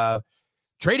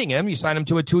trading him, you sign him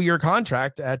to a 2-year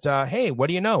contract at, hey, what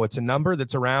do you know? It's a number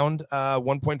that's around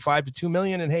 1.5 to $2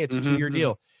 million, and hey, it's a 2-year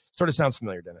deal. Sort of sounds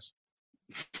familiar, Dennis.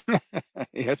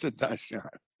 Yes, it does, John.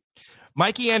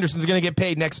 Mikey Anderson's going to get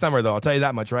paid next summer, though. I'll tell you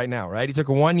that much right now, right? He took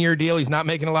a 1-year deal. He's not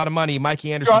making a lot of money.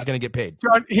 Mikey Anderson's going to get paid.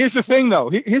 John, here's the thing, though.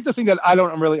 Here's the thing that I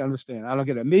don't really understand. I don't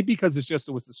get it. Maybe because it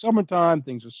was the summertime,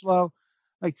 things were slow.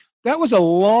 That was a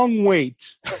long wait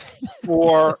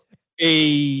for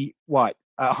a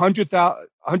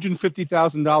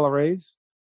 $150,000 raise.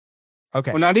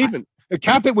 Okay. Well, not even. The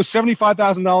cap hit was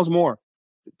 $75,000 more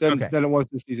than it was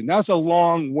this season. That's a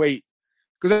long wait.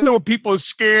 Because I know people are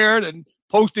scared and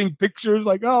posting pictures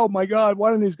like, oh my God, why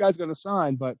aren't these guys going to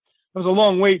sign? But it was a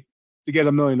long wait to get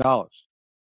 $1 million.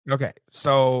 Okay.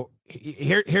 So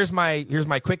here's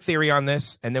my quick theory on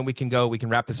this, and then we can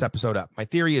wrap this episode up. My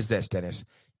theory is this, Dennis.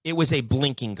 It was a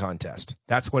blinking contest.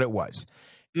 That's what it was.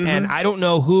 Mm-hmm. And I don't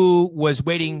know who was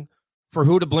waiting for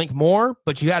who to blink more,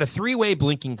 but you had a 3-way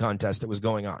blinking contest that was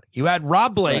going on. You had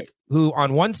Rob Blake, who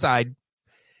on one side,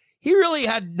 he really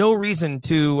had no reason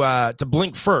to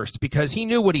blink first because he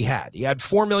knew what he had. He had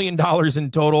 $4 million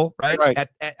in total, right?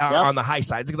 On the high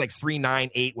side. It's like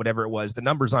 398, whatever it was. The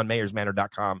number's on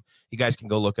mayorsmanor.com. You guys can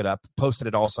go look it up. Posted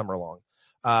it all summer long.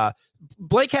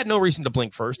 Blake had no reason to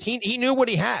blink first. He knew what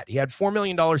he had. He had $4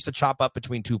 million to chop up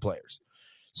between two players.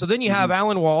 So then you have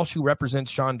Alan Walsh, who represents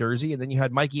Sean Dursey, and then you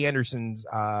had Mikey Anderson's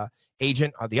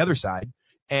agent on the other side.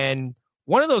 And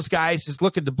one of those guys is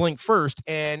looking to blink first.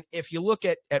 And if you look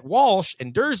at Walsh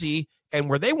and Dursey and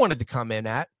where they wanted to come in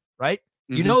at, right,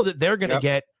 you know that they're going to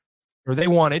get, or they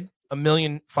wanted $1.5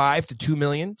 million to $2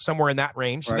 million, somewhere in that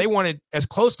range. So they wanted as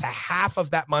close to half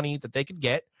of that money that they could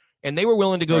get. And they were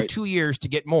willing to go 2 years to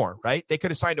get more, right? They could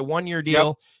have signed a 1-year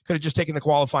deal, could have just taken the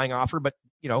qualifying offer. But,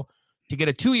 you know, to get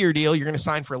a 2-year deal, you're going to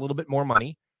sign for a little bit more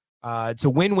money. It's a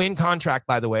win-win contract,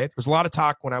 by the way. There was a lot of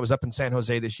talk when I was up in San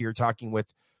Jose this year talking with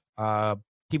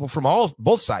people from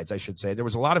both sides, I should say. There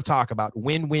was a lot of talk about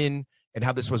win-win and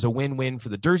how this was a win-win for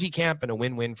the Dursey camp and a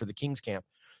win-win for the Kings camp.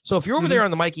 So if you're over there on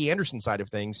the Mikey Anderson side of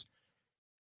things,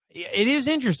 it is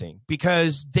interesting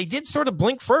because they did sort of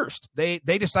blink first. They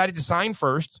decided to sign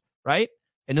first, right?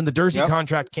 And then the Dursey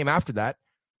contract came after that.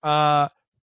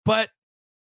 But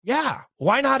yeah,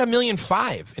 why not $1.5 million?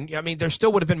 And I mean, there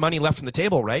still would have been money left on the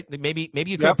table, right? Maybe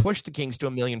you could have pushed the Kings to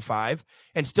 $1.5 million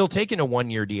and still taken a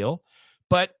 1-year deal.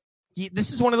 But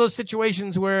this is one of those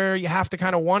situations where you have to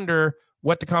kind of wonder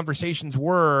what the conversations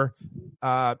were.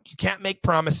 You can't make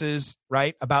promises,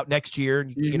 right, about next year.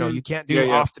 You know, you can't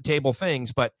do off the table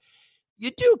things, but you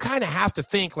do kind of have to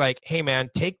think like, hey man,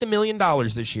 take the $1 million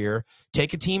this year,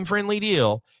 take a team friendly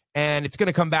deal, and it's going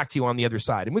to come back to you on the other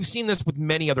side. And we've seen this with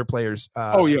many other players,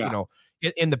 you know,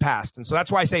 in the past. And so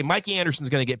that's why I say Mikey Anderson's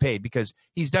going to get paid because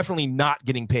he's definitely not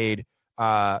getting paid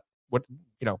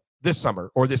this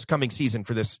summer or this coming season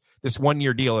for this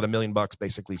 1-year deal at $1 million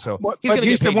basically. So he's going to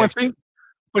get paid next year.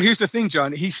 But here's the thing,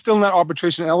 John. He's still not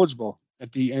arbitration eligible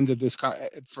at the end of this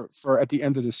for at the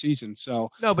end of the season. So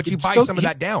no, but you buy some of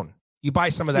that down. You buy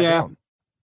some of that down.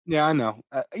 Yeah, I know.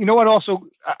 You know what? Also,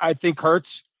 I think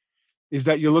hurts is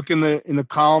that you look in the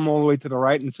column all the way to the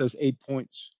right and it says 8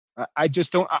 points. I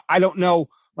just don't. I don't know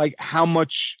like how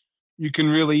much you can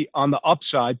really on the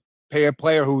upside pay a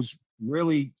player who's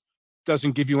really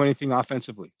doesn't give you anything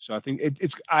offensively. So I think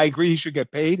it's. I agree he should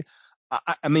get paid.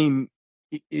 I mean.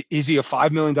 Is he a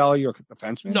 $5 million a year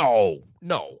defenseman?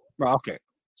 No. Well,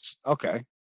 okay.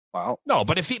 Wow. No,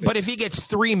 but if he gets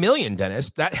 $3 million, Dennis,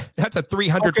 that's a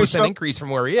 300% increase from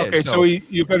where he is. Okay, so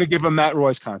you're going to give him Matt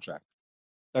Roy's contract.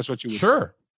 That's what you would.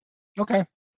 Sure. Do. Okay.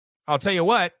 I'll tell you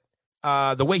what.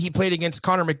 The way he played against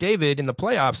Connor McDavid in the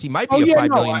playoffs, he might be $5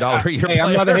 million a year player.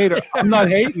 I'm not a hater.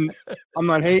 I'm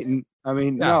not hating. I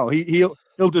mean, no,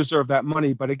 he'll deserve that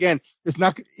money. But again, it's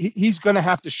not. He's going to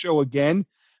have to show again.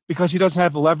 Because he doesn't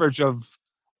have the leverage of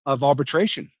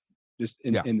arbitration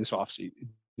in this offseason,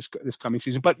 this coming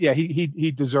season. But yeah,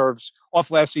 he deserves.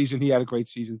 Off last season, he had a great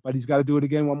season, but he's got to do it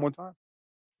again one more time.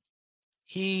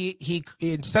 He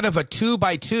instead of a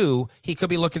 2x2, he could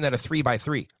be looking at a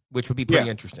 3x3, which would be pretty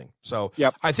interesting. So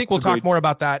I think we'll talk more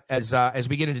about that as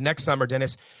we get into next summer,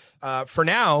 Dennis. For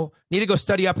now, need to go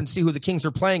study up and see who the Kings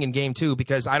are playing in Game 2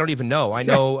 because I don't even know. I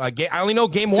know I only know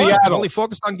Game 1. I'm only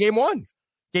focused on Game 1.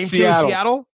 Game 2 is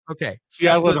Seattle. Okay.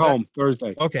 Seattle at home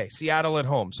Thursday. Okay. Seattle at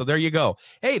home. So there you go.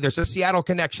 Hey, there's a Seattle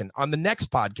connection. On the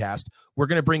next podcast, we're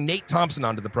going to bring Nate Thompson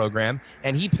onto the program,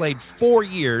 and he played 4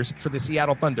 years for the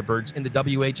Seattle Thunderbirds in the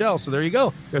WHL. So there you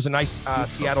go. There's a nice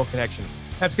Seattle connection.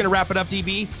 That's going to wrap it up,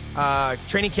 DB.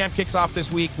 Training camp kicks off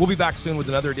this week. We'll be back soon with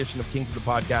another edition of Kings of the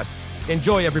Podcast.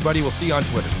 Enjoy, everybody. We'll see you on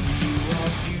Twitter. You are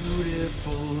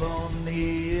beautiful on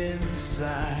the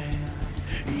inside.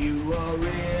 You are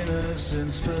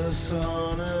innocence personified,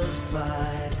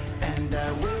 and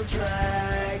I will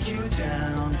drag you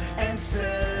down and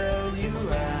set